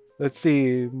let's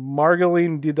see,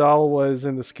 Margaline Didal was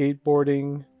in the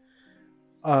skateboarding.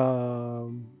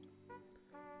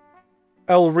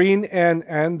 Elreen and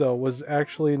Ando was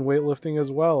actually in weightlifting as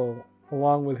well,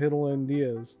 along with Hidalyn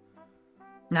Diaz.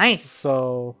 Nice.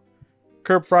 So,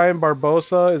 Kurt Brian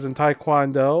Barbosa is in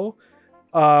Taekwondo.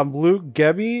 Luke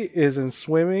Gebby is in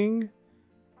swimming.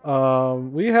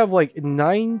 We have like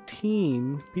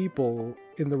 19 people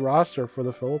in the roster for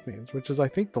the Philippines, which is, I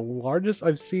think, the largest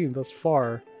I've seen thus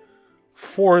far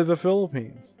for the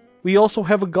Philippines. We also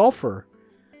have a golfer.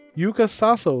 Yuka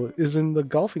Saso is in the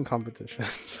golfing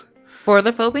competitions. For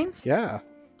the Philippines? Yeah.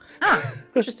 Ah,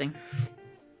 interesting.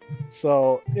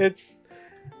 So it's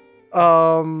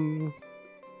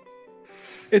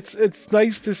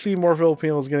nice to see more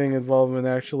Filipinos getting involved in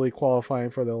actually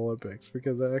qualifying for the Olympics,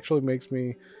 because that actually makes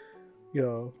me, you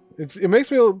know, it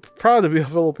makes me proud to be a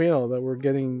Filipino that we're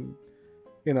getting,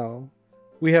 you know,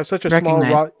 we have such a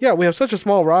we have such a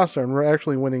small roster and we're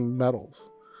actually winning medals.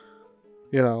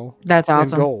 You know, that's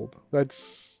awesome. In gold.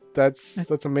 That's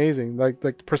amazing. Like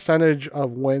the percentage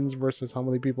of wins versus how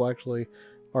many people actually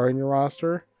are in your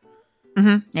roster.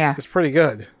 Yeah, it's pretty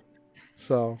good.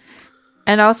 So,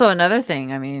 and also another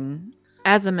thing, I mean,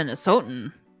 as a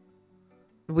Minnesotan,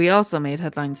 we also made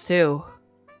headlines too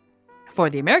for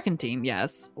the American team.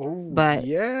 Yes, but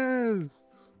yes,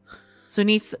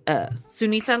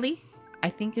 Sunisa Lee, I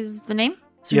think is the name.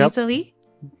 Sunisa Lee.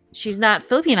 She's not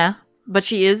Filipina, but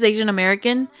she is Asian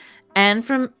American and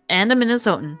a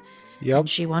Minnesotan. Yep. And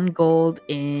she won gold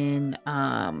in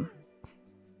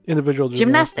individual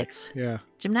gymnastics. Yeah.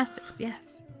 Gymnastics,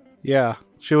 yes. Yeah.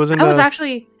 She was in I was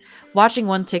actually watching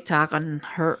one TikTok on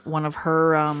one of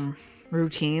her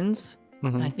routines.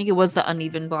 And I think it was the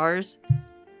uneven bars.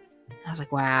 I was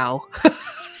like, wow.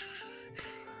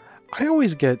 I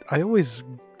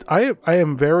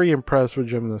am very impressed with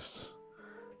gymnasts.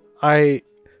 Every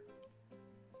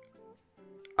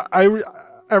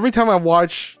time I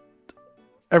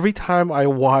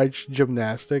watch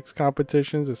gymnastics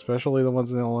competitions, especially the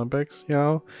ones in the Olympics, you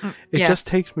know, it just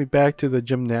takes me back to the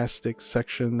gymnastics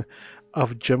section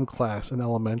of gym class in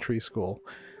elementary school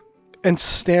and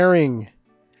staring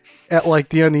at like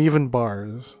the uneven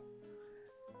bars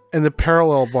and the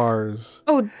parallel bars.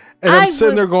 Oh, and I'm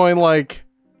sitting there going like,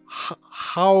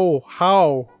 how?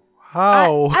 I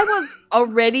was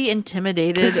already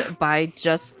intimidated by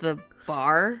just the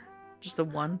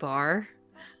one bar.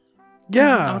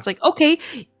 Yeah. And I was like, okay,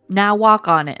 now walk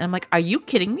on it. And I'm like, are you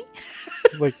kidding me?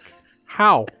 Like,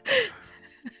 how?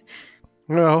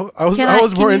 You know, I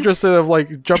was more interested of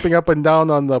like jumping up and down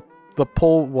on the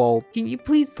pole wall. Can you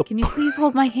please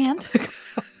hold my hand?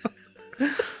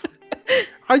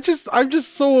 I'm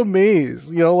just so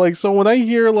amazed, you know, like, so when I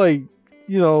hear like,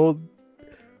 you know,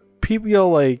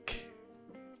 people, like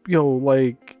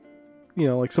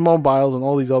Simone Biles and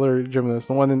all these other gymnasts,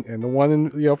 the one in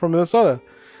you know, from Minnesota.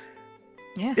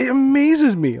 Yeah. It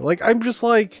amazes me. Like, I'm just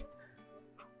like,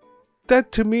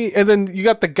 that to me. And then you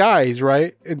got the guys,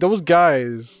 right? And those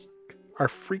guys are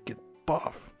freaking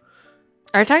buff.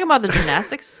 Are you talking about the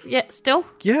gymnastics yet still?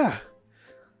 Yeah.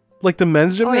 Like the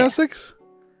men's gymnastics?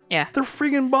 Yeah. They're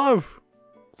freaking buff.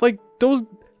 Like those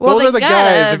are the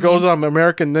guys that goes on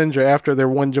American Ninja after they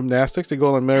won gymnastics. They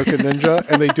go on American Ninja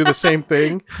and they do the same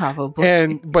thing.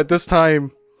 Probably. But this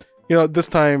time, you know,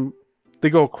 they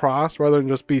go across rather than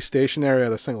just be stationary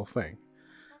at a single thing.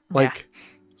 Like,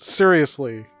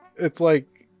 seriously, it's like,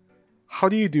 how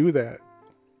do you do that?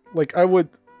 Like, I would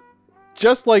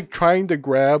just like trying to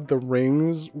grab the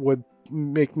rings would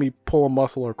make me pull a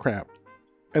muscle or cramp,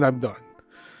 and I'm done.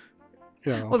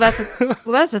 You know? Well, that's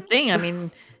the thing. I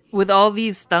mean, with all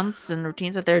these stunts and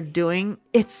routines that they're doing,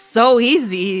 it's so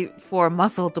easy for a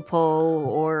muscle to pull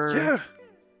or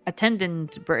a tendon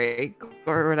to break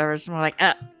or whatever. It's more like,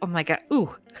 oh my god,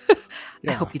 ooh.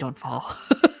 I hope you don't fall.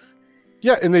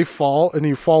 Yeah, and they fall and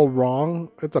you fall wrong.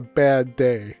 It's a bad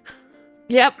day.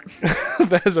 Yep.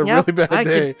 That is a really bad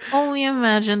day. I can only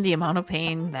imagine the amount of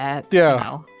pain that they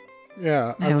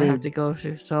would have to go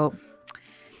through. So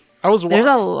there's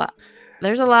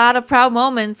a lot of proud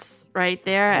moments right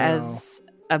there as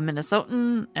a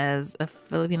Minnesotan, as a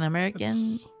Filipino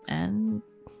American, and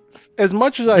as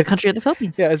much as the country of the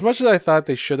Philippines. Yeah, as much as I thought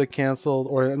they should have canceled,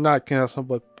 or not canceled,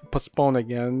 but postponed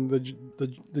again the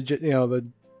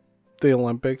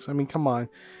Olympics. I mean, come on.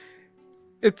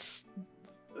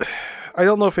 I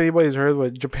don't know if anybody's heard,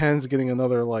 but Japan's getting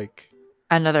another wave.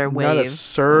 Not a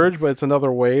surge, but it's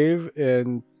another wave,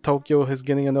 and Tokyo is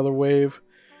getting another wave.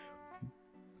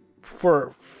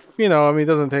 It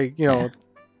doesn't take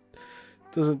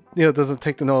doesn't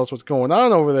take to notice what's going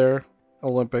on over there,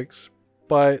 Olympics.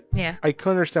 But I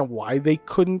couldn't understand why they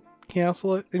couldn't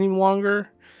cancel it any longer.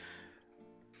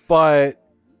 But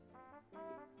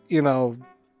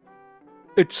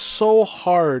it's so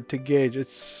hard to gauge.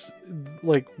 It's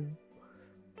like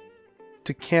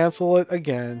to cancel it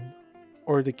again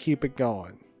or to keep it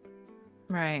going.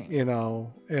 Right.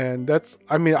 And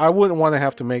I wouldn't want to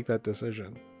have to make that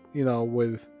decision,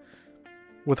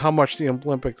 with how much the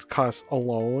Olympics cost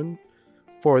alone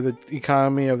for the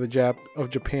economy of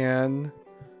Japan,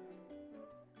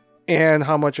 and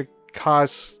how much it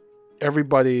costs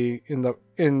everybody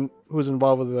who's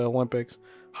involved with the Olympics,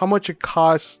 how much it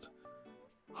costs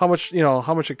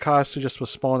to just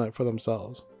postpone it for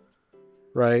themselves.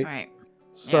 Right.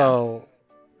 So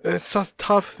it's a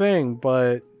tough thing,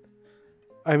 but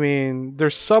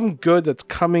there's some good that's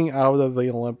coming out of the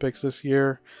Olympics this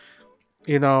year,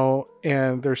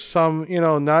 and there's some,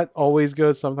 not always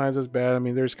good. Sometimes it's bad.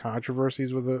 There's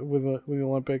controversies with the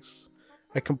Olympics.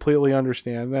 I completely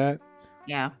understand that.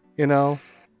 Yeah.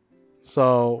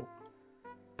 So,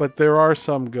 but there are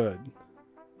some good.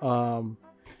 And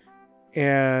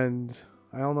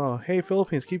I don't know. Hey,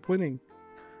 Philippines, keep winning.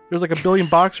 There's like 1 billion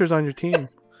boxers on your team,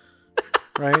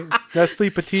 right? Nestle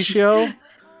Patricio,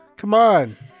 come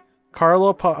on.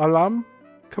 Carlo Alam,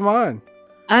 come on.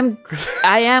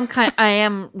 I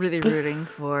am really rooting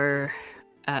for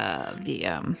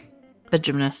the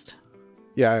gymnast.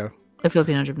 Yeah. The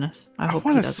Filipino gymnast. I hope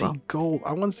he does well. Gold.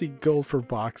 I want to see gold for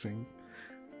boxing.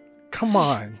 Come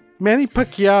on. Manny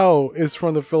Pacquiao is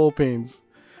from the Philippines.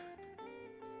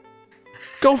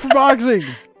 Go for boxing.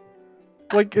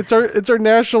 Like it's our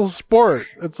national sport.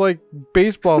 It's like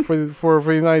baseball for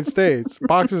the United States.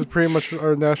 Boxing is pretty much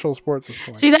our national sport at this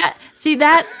point.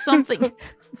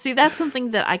 That's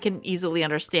something that I can easily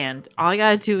understand. All you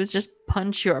gotta do is just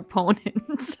punch your opponent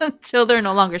until they're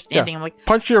no longer standing. I'm like,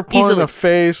 punch your opponent in the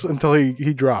face until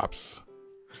he drops.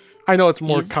 I know it's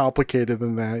more complicated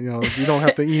than that. You don't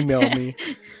have to email me.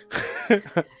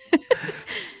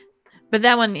 But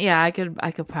that one, I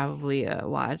could probably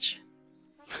watch.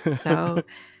 So,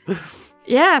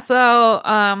 yeah. So,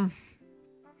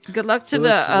 good luck to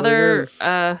the other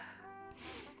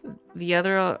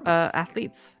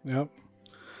athletes. Yep.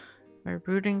 We're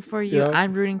rooting for you. Yep.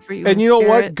 I'm rooting for you. And you know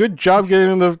what? Good job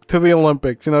getting to the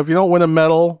Olympics. If you don't win a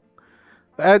medal,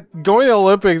 going to the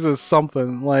Olympics is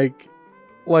something. Like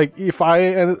if I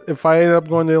end up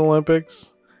going to the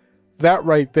Olympics, that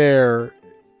right there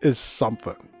is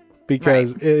something,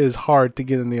 because it is hard to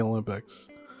get in the Olympics.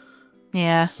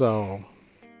 Yeah. So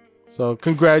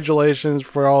congratulations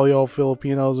for all y'all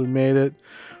Filipinos who made it.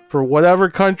 For whatever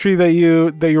country that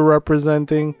you're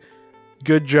representing,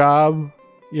 good job.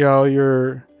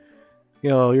 You're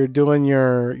doing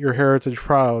your heritage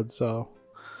proud. So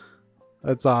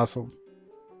that's awesome.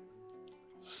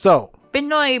 So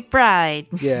Pinoy pride.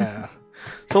 Yeah.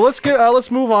 So let's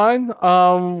move on.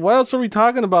 What else are we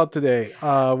talking about today?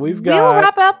 We'll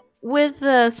wrap up with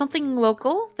something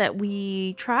local that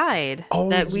we tried.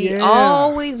 We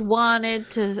always wanted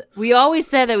to. We always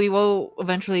said that we will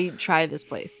eventually try this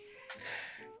place.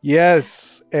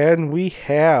 Yes, and we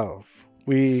have.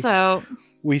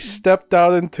 We stepped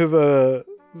out into the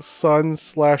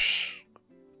sun/smoke,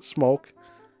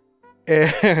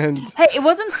 and hey, it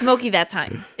wasn't smoky that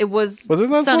time. It was. Was it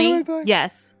not sunny? That time?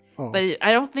 Yes. But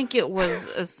I don't think it was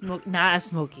not as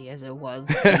smoky as it was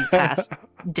these past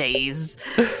days.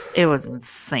 It was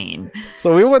insane.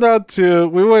 So we went to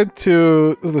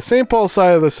the St. Paul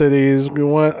side of the cities. We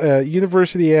went at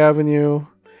University Avenue,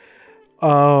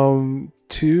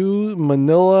 to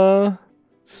Manila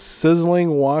Sizzling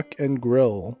Wok and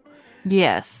Grill.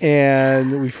 Yes.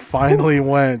 And we finally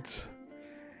went.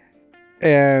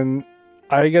 And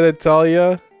I gotta tell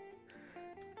you,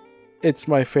 it's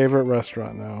my favorite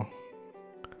restaurant now.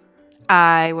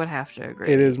 I would have to agree.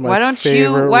 It is my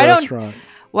favorite restaurant.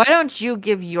 Why don't you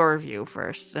give your review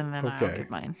first, and then I'll give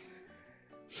mine.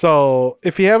 So,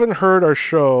 if you haven't heard our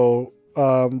show,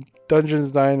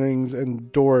 Dungeons, Dinings,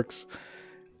 and Dorks,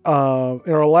 in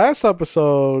our last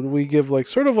episode, we give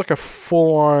sort of a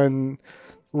full-on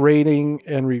rating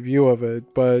and review of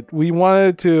it, but we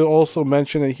wanted to also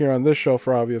mention it here on this show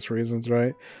for obvious reasons,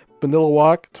 right? Manila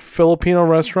Wok, it's a Filipino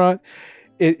restaurant.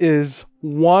 It is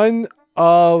one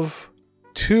of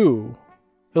two,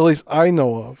 at least I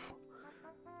know of,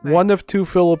 Right. one of two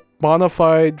bona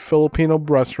fide Filipino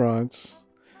restaurants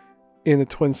in the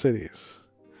Twin Cities.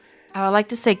 I would like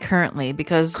to say currently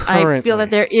because I feel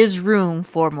that there is room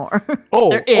for more.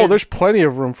 There's plenty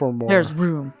of room for more. There's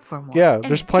room for more. Yeah,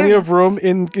 there's plenty of room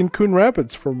in Coon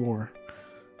Rapids for more.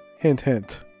 Hint,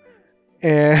 hint.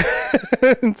 And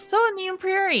so in Neon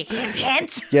Prairie. Hint,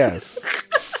 hint. Yes.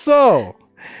 So,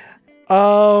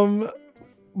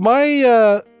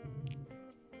 my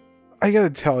I gotta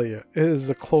tell you, it is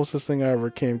the closest thing I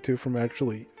ever came to from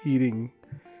actually eating,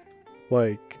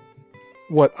 like,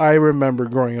 what I remember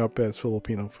growing up as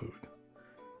Filipino food.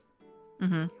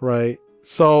 Mm-hmm. Right.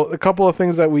 So a couple of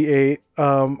things that we ate.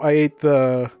 I ate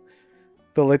the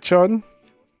lechon,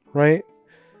 right?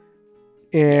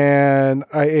 And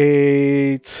I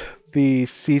ate the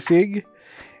sisig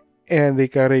and the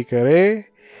kare-kare.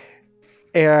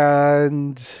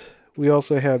 And we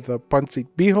also had the pancit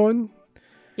bihon.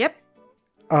 Yep.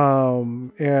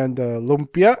 And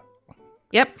lumpia.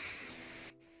 Yep.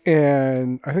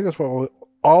 And I think that's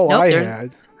all I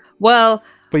had. Well,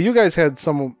 but you guys had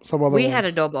some other We ones. had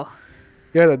adobo.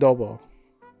 You had adobo.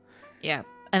 Yeah.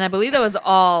 And I believe that was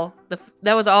all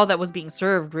that was being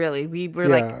served, really. We were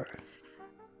like,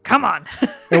 come on.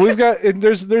 And we've got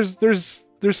there's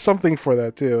something for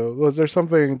that too. There's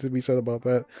something to be said about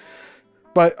that.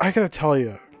 But I gotta tell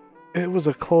you, it was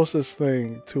the closest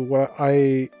thing to what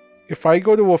if I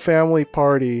go to a family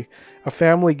party, a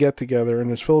family get together, and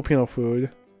there's Filipino food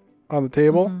on the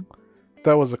table,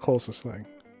 that was the closest thing.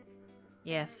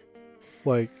 Yes.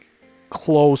 Like,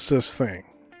 closest thing.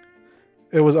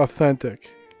 It was authentic.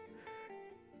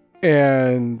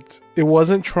 And it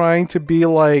wasn't trying to be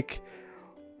all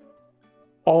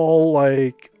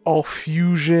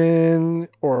fusion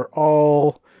or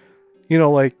all,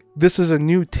 this is a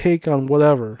new take on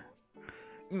whatever.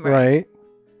 Right?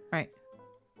 Right.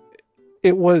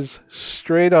 It was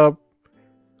straight up,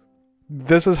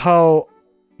 this is how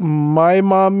my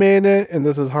mom made it, and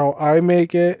this is how I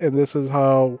make it, and this is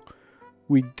how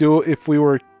we do it. If we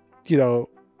were,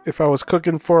 if I was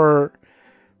cooking for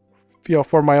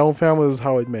my own family, this is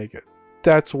how I'd make it.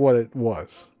 That's what it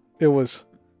was. It was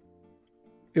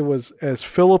as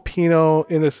Filipino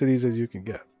in the cities as you can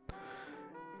get.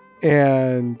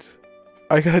 And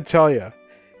I gotta tell you,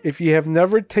 if you have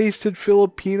never tasted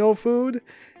Filipino food,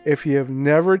 if you have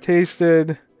never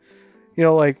tasted,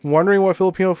 wondering what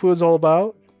Filipino food is all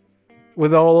about,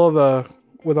 without all the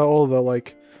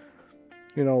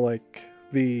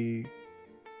the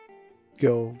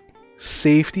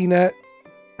safety net,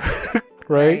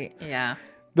 right? Yeah.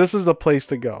 This is the place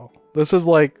to go. This is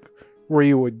where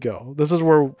you would go. This is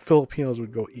where Filipinos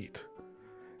would go eat,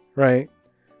 right?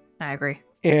 I agree.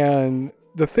 And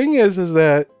the thing is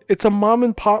that it's a mom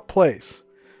and pop place.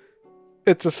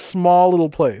 It's a small little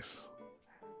place,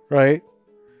 right?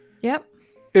 Yep.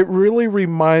 It really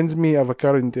reminds me of a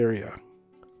carinderia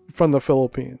from the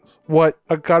Philippines. What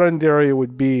a carinderia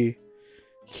would be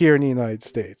here in the United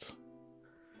States.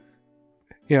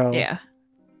 Yeah.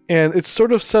 And it's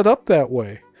sort of set up that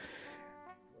way.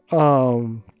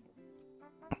 And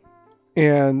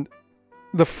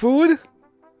the food,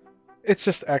 it's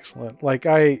just excellent. Like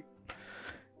I'll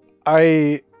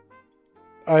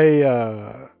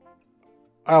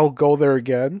go there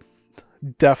again.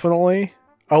 Definitely.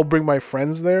 I'll bring my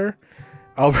friends there.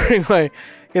 I'll bring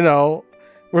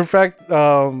in fact,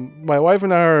 my wife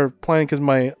and I are planning, because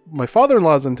my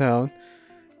father-in-law's in town.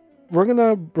 We're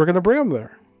gonna bring him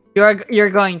there. You're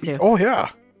going to. Oh yeah.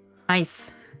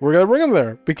 Nice. We're gonna bring him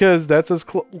there because that's as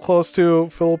close to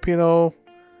Filipino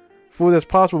food as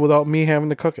possible without me having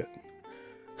to cook it.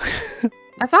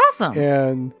 That's awesome.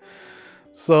 And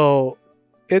so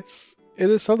it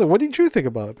is something. What did you think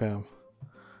about it, Pam?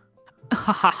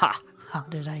 How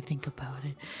did I think about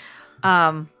it?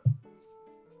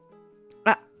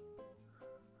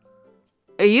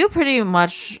 You pretty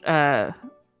much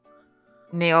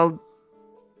nailed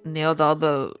all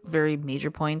the very major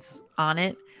points on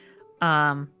it.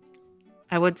 I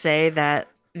would say that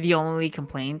the only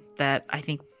complaint that I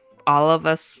think all of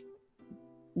us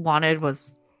wanted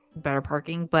was better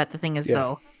parking. But the thing is,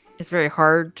 though, it's very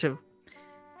hard to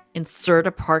insert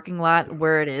a parking lot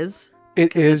where it is.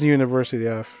 It is University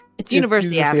Ave. It's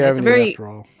University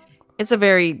Avenue. It's a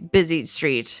very busy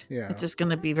street. Yeah. It's just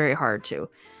going to be very hard to.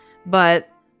 But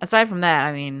aside from that,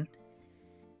 I mean,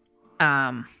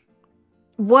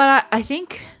 what I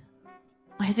think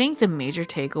I think the major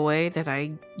takeaway that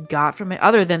I got from it,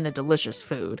 other than the delicious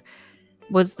food,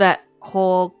 was that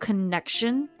whole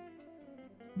connection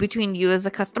between you as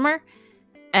a customer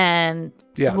and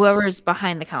whoever is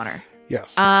behind the counter.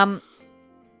 Yes.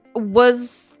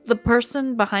 Was the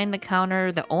person behind the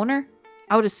counter the owner?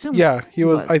 I would assume. Yeah, he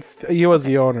was. He was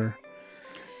the owner.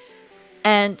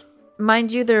 And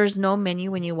mind you, there's no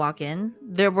menu when you walk in.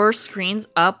 There were screens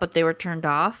up, but they were turned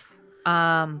off.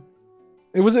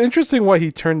 It was interesting why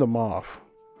he turned them off.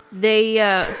 They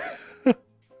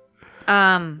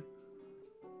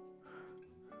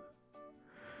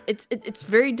it's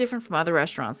very different from other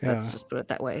restaurants. Let's just put it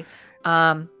that way.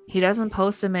 He doesn't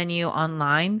post a menu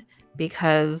online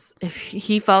because if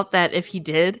he felt that if he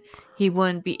did, he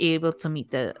wouldn't be able to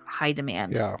meet the high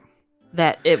demand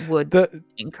that it would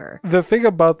incur. The thing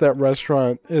about that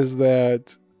restaurant is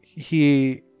that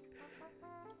he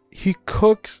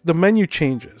cooks, the menu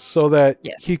changes so that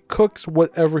he cooks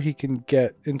whatever he can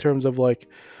get in terms of like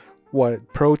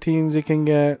what proteins he can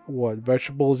get, what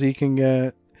vegetables he can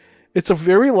get. It's a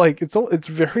very like it's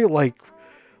very like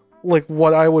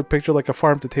what I would picture like a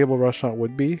farm to table restaurant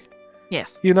would be.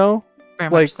 Yes. You know? Very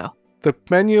like, much so. The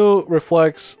menu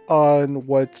reflects on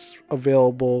what's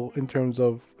available in terms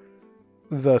of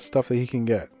the stuff that he can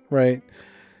get, right?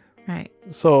 Right.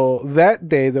 So that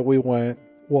day that we went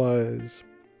was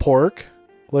pork,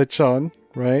 lechon,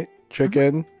 right?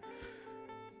 Chicken.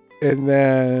 And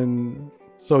then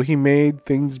so he made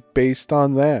things based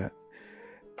on that.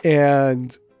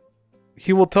 And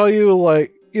he will tell you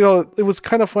like, you know, it was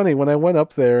kind of funny when I went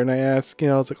up there and I asked, you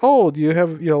know, it's like, oh, do you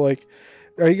have, you know, like,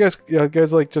 are you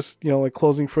guys like just, you know, like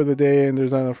closing for the day and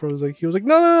there's not enough room? He was like,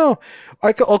 no,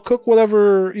 I'll cook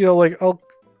whatever, you know, like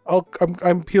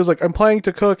he was like, I'm planning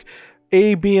to cook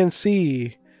A, B, and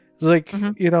C. It's like,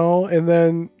 you know, and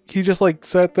then he just like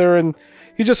sat there and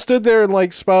he just stood there and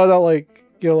like spouted out like,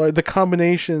 you know, like the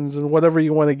combinations and whatever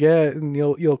you want to get and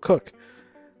you'll cook.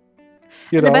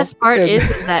 And the best part is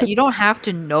that you don't have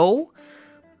to know,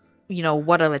 you know,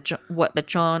 what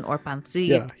lechon or pancit.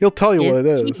 Yeah, he'll tell you what it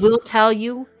is. He will tell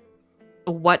you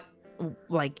what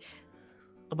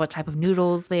type of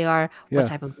noodles they are, what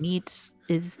type of meat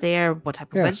is there, what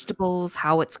type of vegetables,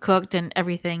 how it's cooked, and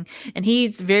everything. And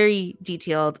he's very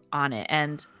detailed on it,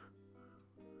 and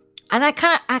I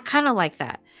kind of like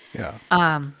that.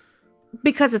 Yeah.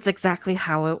 Because it's exactly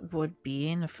how it would be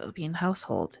in a Philippine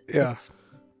household. Yeah.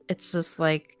 It's just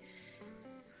like,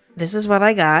 this is what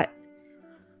I got.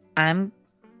 And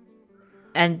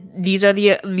these are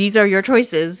your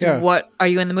choices. Yeah. What are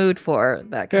you in the mood for?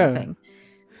 That kind of thing.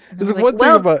 There's like, one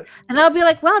thing about, and I'll be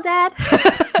like, well, Dad.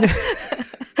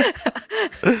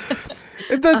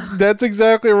 That's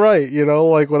exactly right. You know,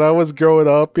 like when I was growing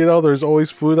up, you know, there's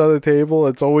always food on the table.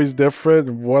 It's always different,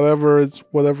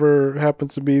 whatever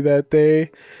happens to be that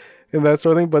day, and that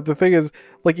sort of thing. But the thing is,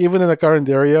 like even in the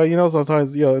carinderia, you know,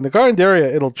 sometimes, you know, in the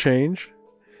carinderia it'll change.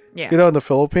 Yeah. You know, in the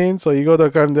Philippines, so you go to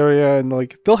a carinderia and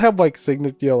like they'll have like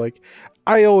signature, you know, like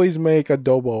I always make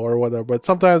adobo or whatever, but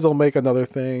sometimes they'll make another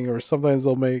thing, or sometimes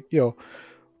they'll make, you know,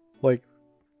 like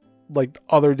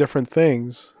other different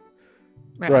things,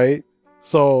 right?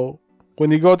 So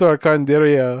when you go to a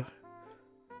carinderia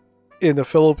in the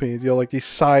Philippines, you know, like these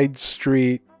side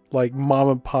street, like mom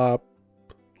and pop,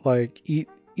 like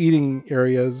eating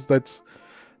areas that's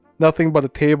nothing but a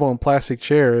table and plastic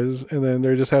chairs, and then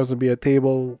there just happens to be a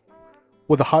table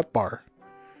with a hot bar,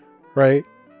 right?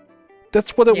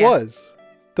 That's what it was.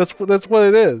 That's what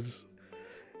it is.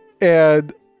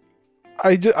 And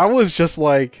I was just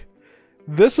like,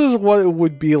 this is what it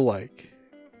would be like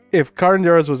if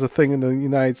carinderas was a thing in the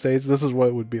United States. This is what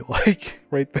it would be like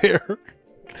right there.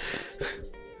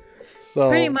 So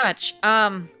pretty much.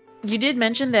 You did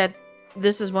mention that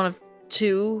this is one of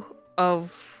two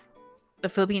of the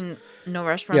Filipino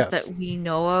restaurants that we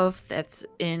know of that's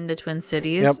in the Twin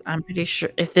Cities. Yep. I'm pretty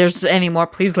sure. If there's any more,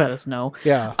 please let us know.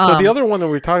 Yeah. So the other one that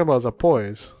we're talking about is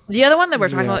Apoy's. The other one that we're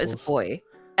talking about is Apoy.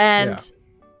 And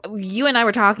you and I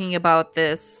were talking about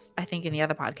this, I think, in the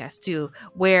other podcast too,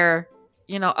 where,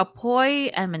 you know, Apoy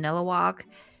and Manila Wok,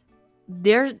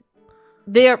 they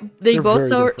both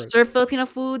serve Filipino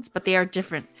foods, but they are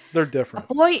different. They're different.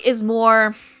 Apoy is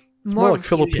more like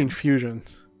Philippine fusion.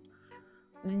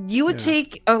 You would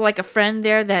take a friend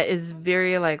there that is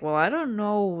very like, well, I don't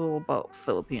know about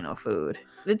Filipino food.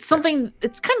 It's something.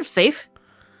 It's kind of safe.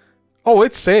 Oh,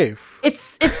 it's safe.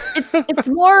 It's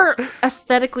more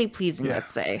aesthetically pleasing,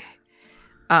 let's say.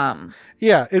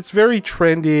 Yeah, it's very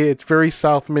trendy. It's very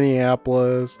South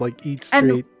Minneapolis, like Eat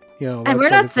Street. You know, and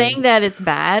we're not saying that it's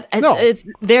bad. No,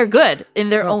 they're good in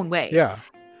their own way. Yeah.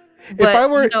 But,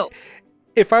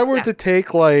 if I were to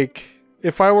take like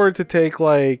if I were to take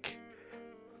like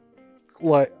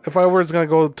if I was gonna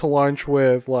go to lunch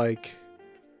with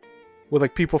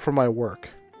people from my work,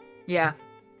 Yeah.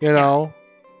 you know,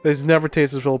 there's never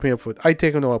tasted Filipino food. I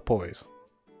take them to a Poise,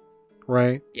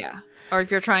 right? Yeah. Or if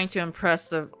you're trying to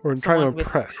impress Or trying to someone with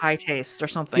impress. high taste or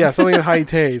something. Yeah, something with high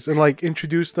taste, and like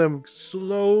introduce them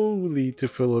slowly to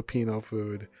Filipino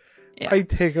food. Yeah. I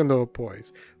take them to a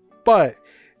Poise. But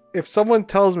if someone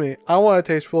tells me I want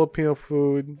to taste Filipino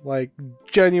food, like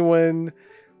genuine,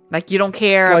 Like you don't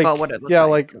care like, about what it looks yeah,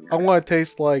 like. I want to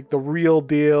taste like the real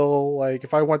deal. Like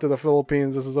if I went to the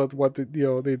Philippines, this is what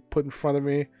they put in front of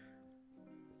me.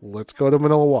 Let's go to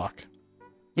Manila Walk.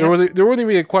 There wouldn't even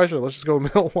be a question. Let's just go to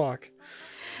Manila Walk.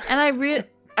 And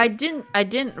I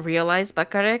didn't realize, but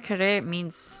kare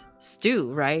means stew,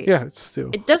 right? Yeah, it's stew.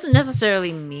 It doesn't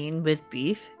necessarily mean with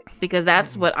beef, because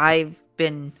that's what I've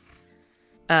been.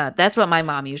 That's what my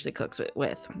mom usually cooks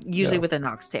with usually with an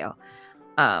oxtail.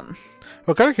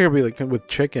 Well, kare can be like with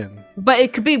chicken, but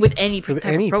it could be with any type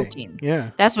anything. of protein.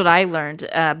 Yeah, that's what I learned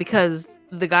because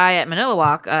the guy at Manila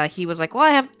Walk, he was like,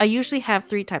 "Well, I usually have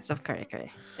 3 types of kare.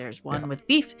 There's one with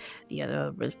beef, the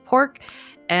other with pork,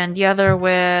 and the other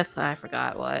with I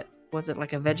forgot what was it,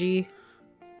 like a veggie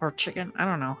or chicken? I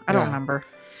don't know. I don't remember.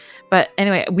 But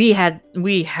anyway, we had.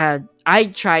 I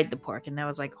tried the pork, and I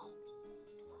was like,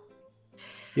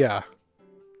 yeah,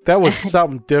 that was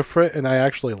something different, and I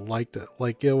actually liked it.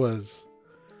 Like it was,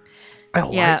 I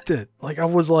liked it. Like I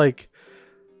was like,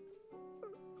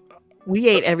 we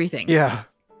ate everything. Yeah,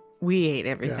 we ate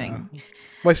everything. Yeah.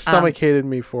 My stomach hated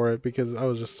me for it because I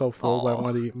was just so full. I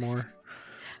wanted to eat more.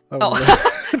 I thought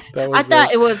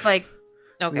it was like,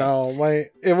 okay. No,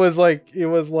 it was like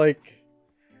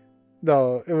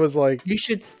no, it was like you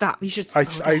should stop. You should.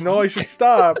 I know I should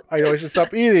stop. I know I should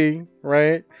stop eating.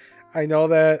 Right. I know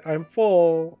that I'm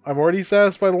full. I'm already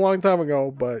satisfied a long time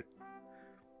ago, but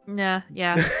yeah.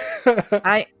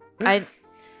 I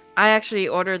actually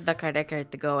ordered the kare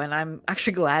to go, and I'm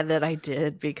actually glad that I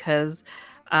did because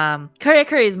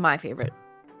kare is my favorite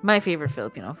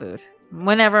Filipino food.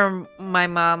 Whenever my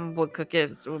mom would cook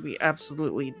it, it would be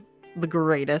absolutely the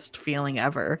greatest feeling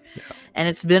ever. Yeah. And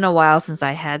it's been a while since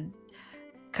I had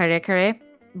kare,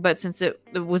 but since it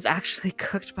was actually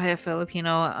cooked by a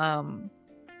Filipino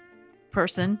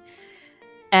person,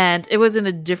 and it was in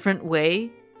a different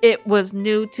way, it was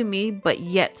new to me, but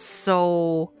yet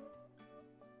so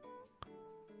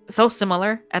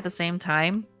similar at the same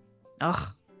time.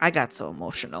 Ugh, I got so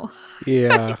emotional.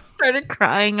 Yeah. I started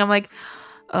crying. I'm like,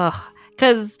 ugh,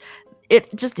 because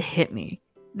it just hit me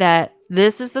that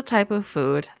this is the type of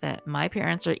food that my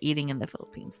parents are eating in the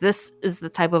Philippines. This is the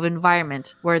type of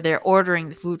environment where they're ordering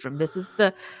the food from. This is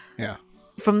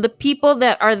from the people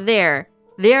that are there.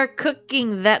 They're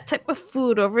cooking that type of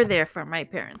food over there for my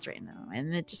parents right now,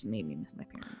 and it just made me miss my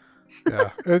parents.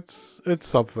 Yeah, it's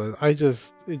something.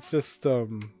 Just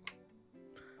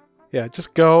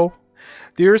go.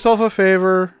 Do yourself a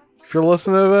favor. If you're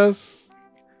listening to this,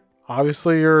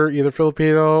 obviously you're either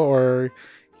Filipino or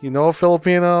you know a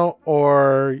Filipino,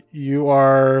 or you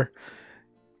are,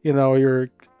 you're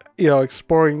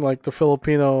exploring like the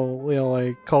Filipino,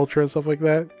 like culture and stuff like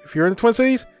that. If you're in the Twin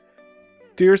Cities,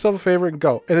 do yourself a favor and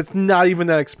go. And it's not even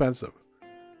that expensive.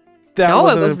 It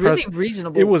was really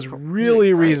reasonable. It was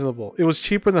really reasonable. It was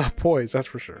cheaper than a Poise, that's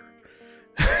for sure.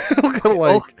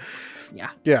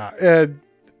 Yeah, and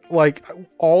like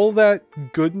all that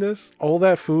goodness, all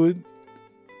that food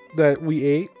that we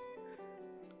ate,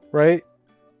 right?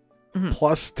 Mm-hmm.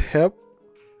 Plus tip,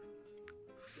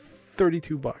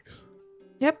 $32.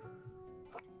 Yep.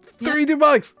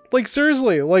 $32. Like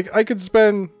seriously, like I could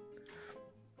spend,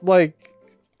 like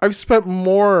I've spent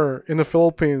more in the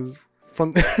Philippines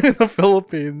in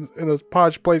this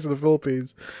posh place in the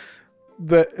Philippines,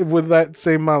 that with that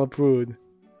same amount of food,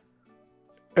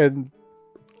 and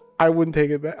I wouldn't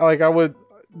take it back. Like I would.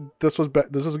 This was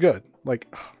good. Like,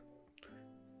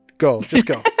 just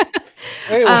go.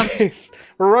 Anyways,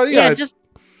 we're running. Yeah,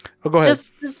 go ahead.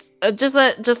 Just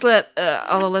let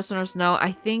all the listeners know.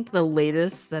 I think the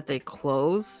latest that they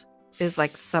close is like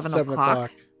 7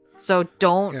 o'clock. So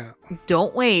don't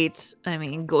wait. I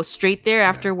mean, go straight there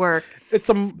after work. Get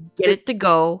it to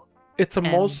go. It's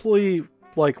mostly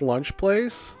like lunch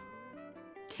place,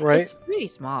 right? It's pretty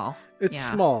small. It's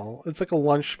small. It's like a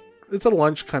lunch. It's a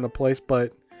lunch kind of place,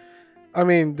 but I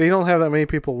mean, they don't have that many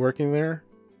people working there.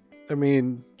 I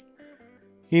mean,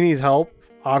 he needs help,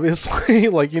 obviously.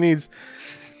 Like he needs,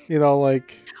 he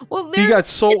got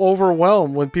so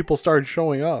overwhelmed when people started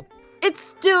showing up. It's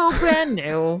still brand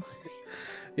new.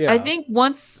 Yeah. I think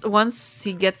once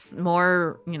he gets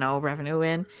more, revenue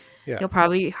in, he'll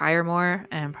probably hire more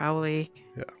and probably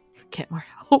get more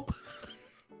help.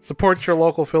 Support your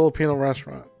local Filipino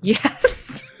restaurant.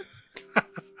 Yes.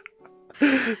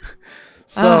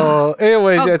 So,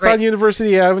 anyways, it's great. on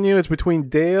University Avenue. It's between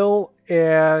Dale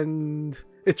and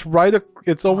it's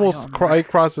it's almost right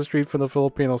across the street from the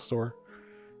Filipino store.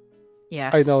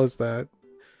 Yes, I noticed that.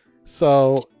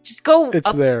 So just go.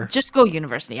 It's there. Just go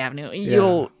University Avenue.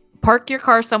 You'll park your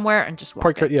car somewhere and just walk.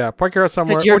 Park your car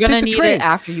somewhere. Because you're gonna need it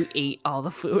after you ate all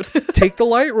the food. Take the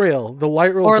light rail. The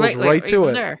light rail goes right to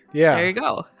it. There. Yeah, there you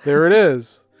go. There it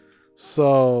is.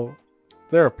 So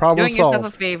there, problem solved. solved. Doing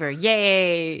yourself a favor.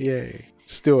 Yay!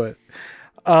 Let's do it.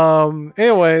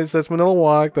 Anyways, that's Manila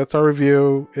Wok. That's our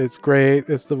review. It's great.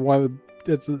 It's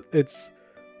it's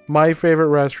my favorite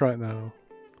restaurant now.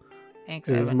 Thanks.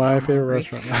 It is my favorite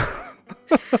restaurant now.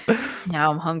 Now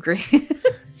I'm hungry.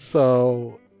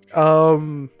 So,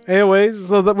 anyways,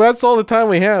 so that's all the time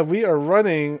we have. We are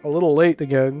running a little late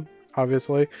again,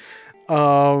 obviously.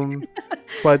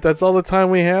 But that's all the time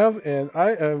we have, and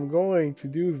I am going to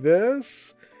do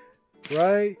this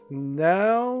right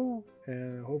now.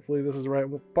 And hopefully this is the right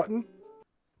button.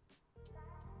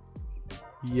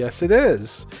 Yes, it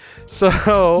is.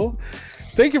 So,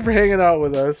 thank you for hanging out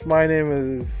with us. My name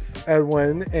is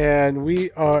Edwin, and you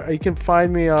can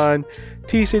find me on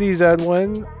T-Cities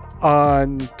Edwin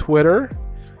on Twitter.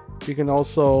 You can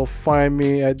also find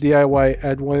me at DIY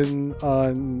Edwin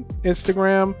on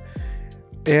Instagram.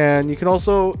 And you can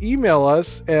also email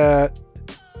us at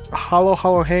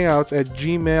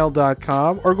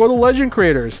hollowhangouts@gmail.com or go to Legend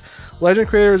Creators. Legend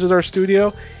Creators is our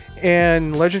studio,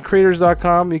 and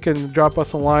legendcreators.com. You can drop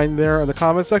us a line there in the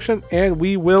comment section, and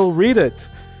we will read it.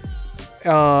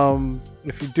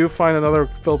 If you do find another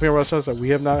Filipino restaurant that we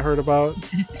have not heard about,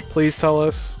 please tell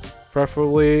us,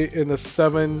 preferably in the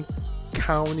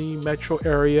 7-county metro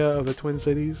area of the Twin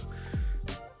Cities.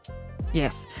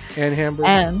 Yes. And Hamburg.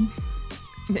 And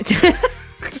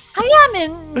I am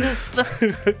in this.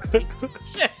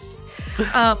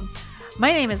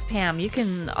 My name is Pam. You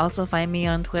can also find me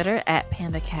on Twitter at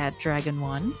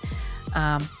PandaCatDragon1.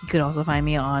 You could also find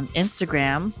me on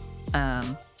Instagram,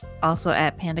 also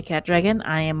at PandaCatDragon.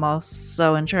 I am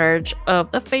also in charge of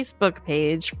the Facebook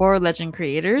page for Legend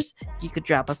Creators. You could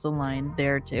drop us a line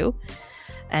there too.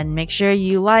 And make sure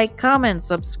you like, comment,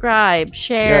 subscribe,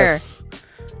 share. Yes.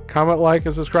 Comment, like,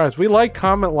 and subscribe. We like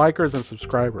comment, likers, and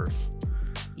subscribers.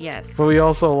 Yes. But we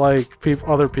also like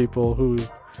other people who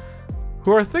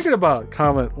are thinking about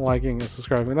comment, liking, and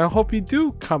subscribing. And I hope you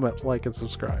do comment, like, and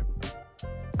subscribe.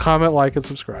 Comment, like, and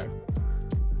subscribe.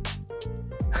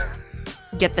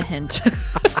 Get the hint.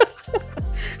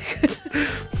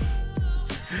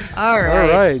 All right. All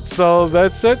right. So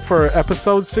that's it for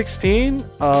episode 16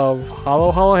 of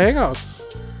Hollow Hangouts.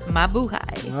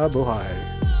 Mabuhay.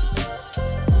 Mabuhay.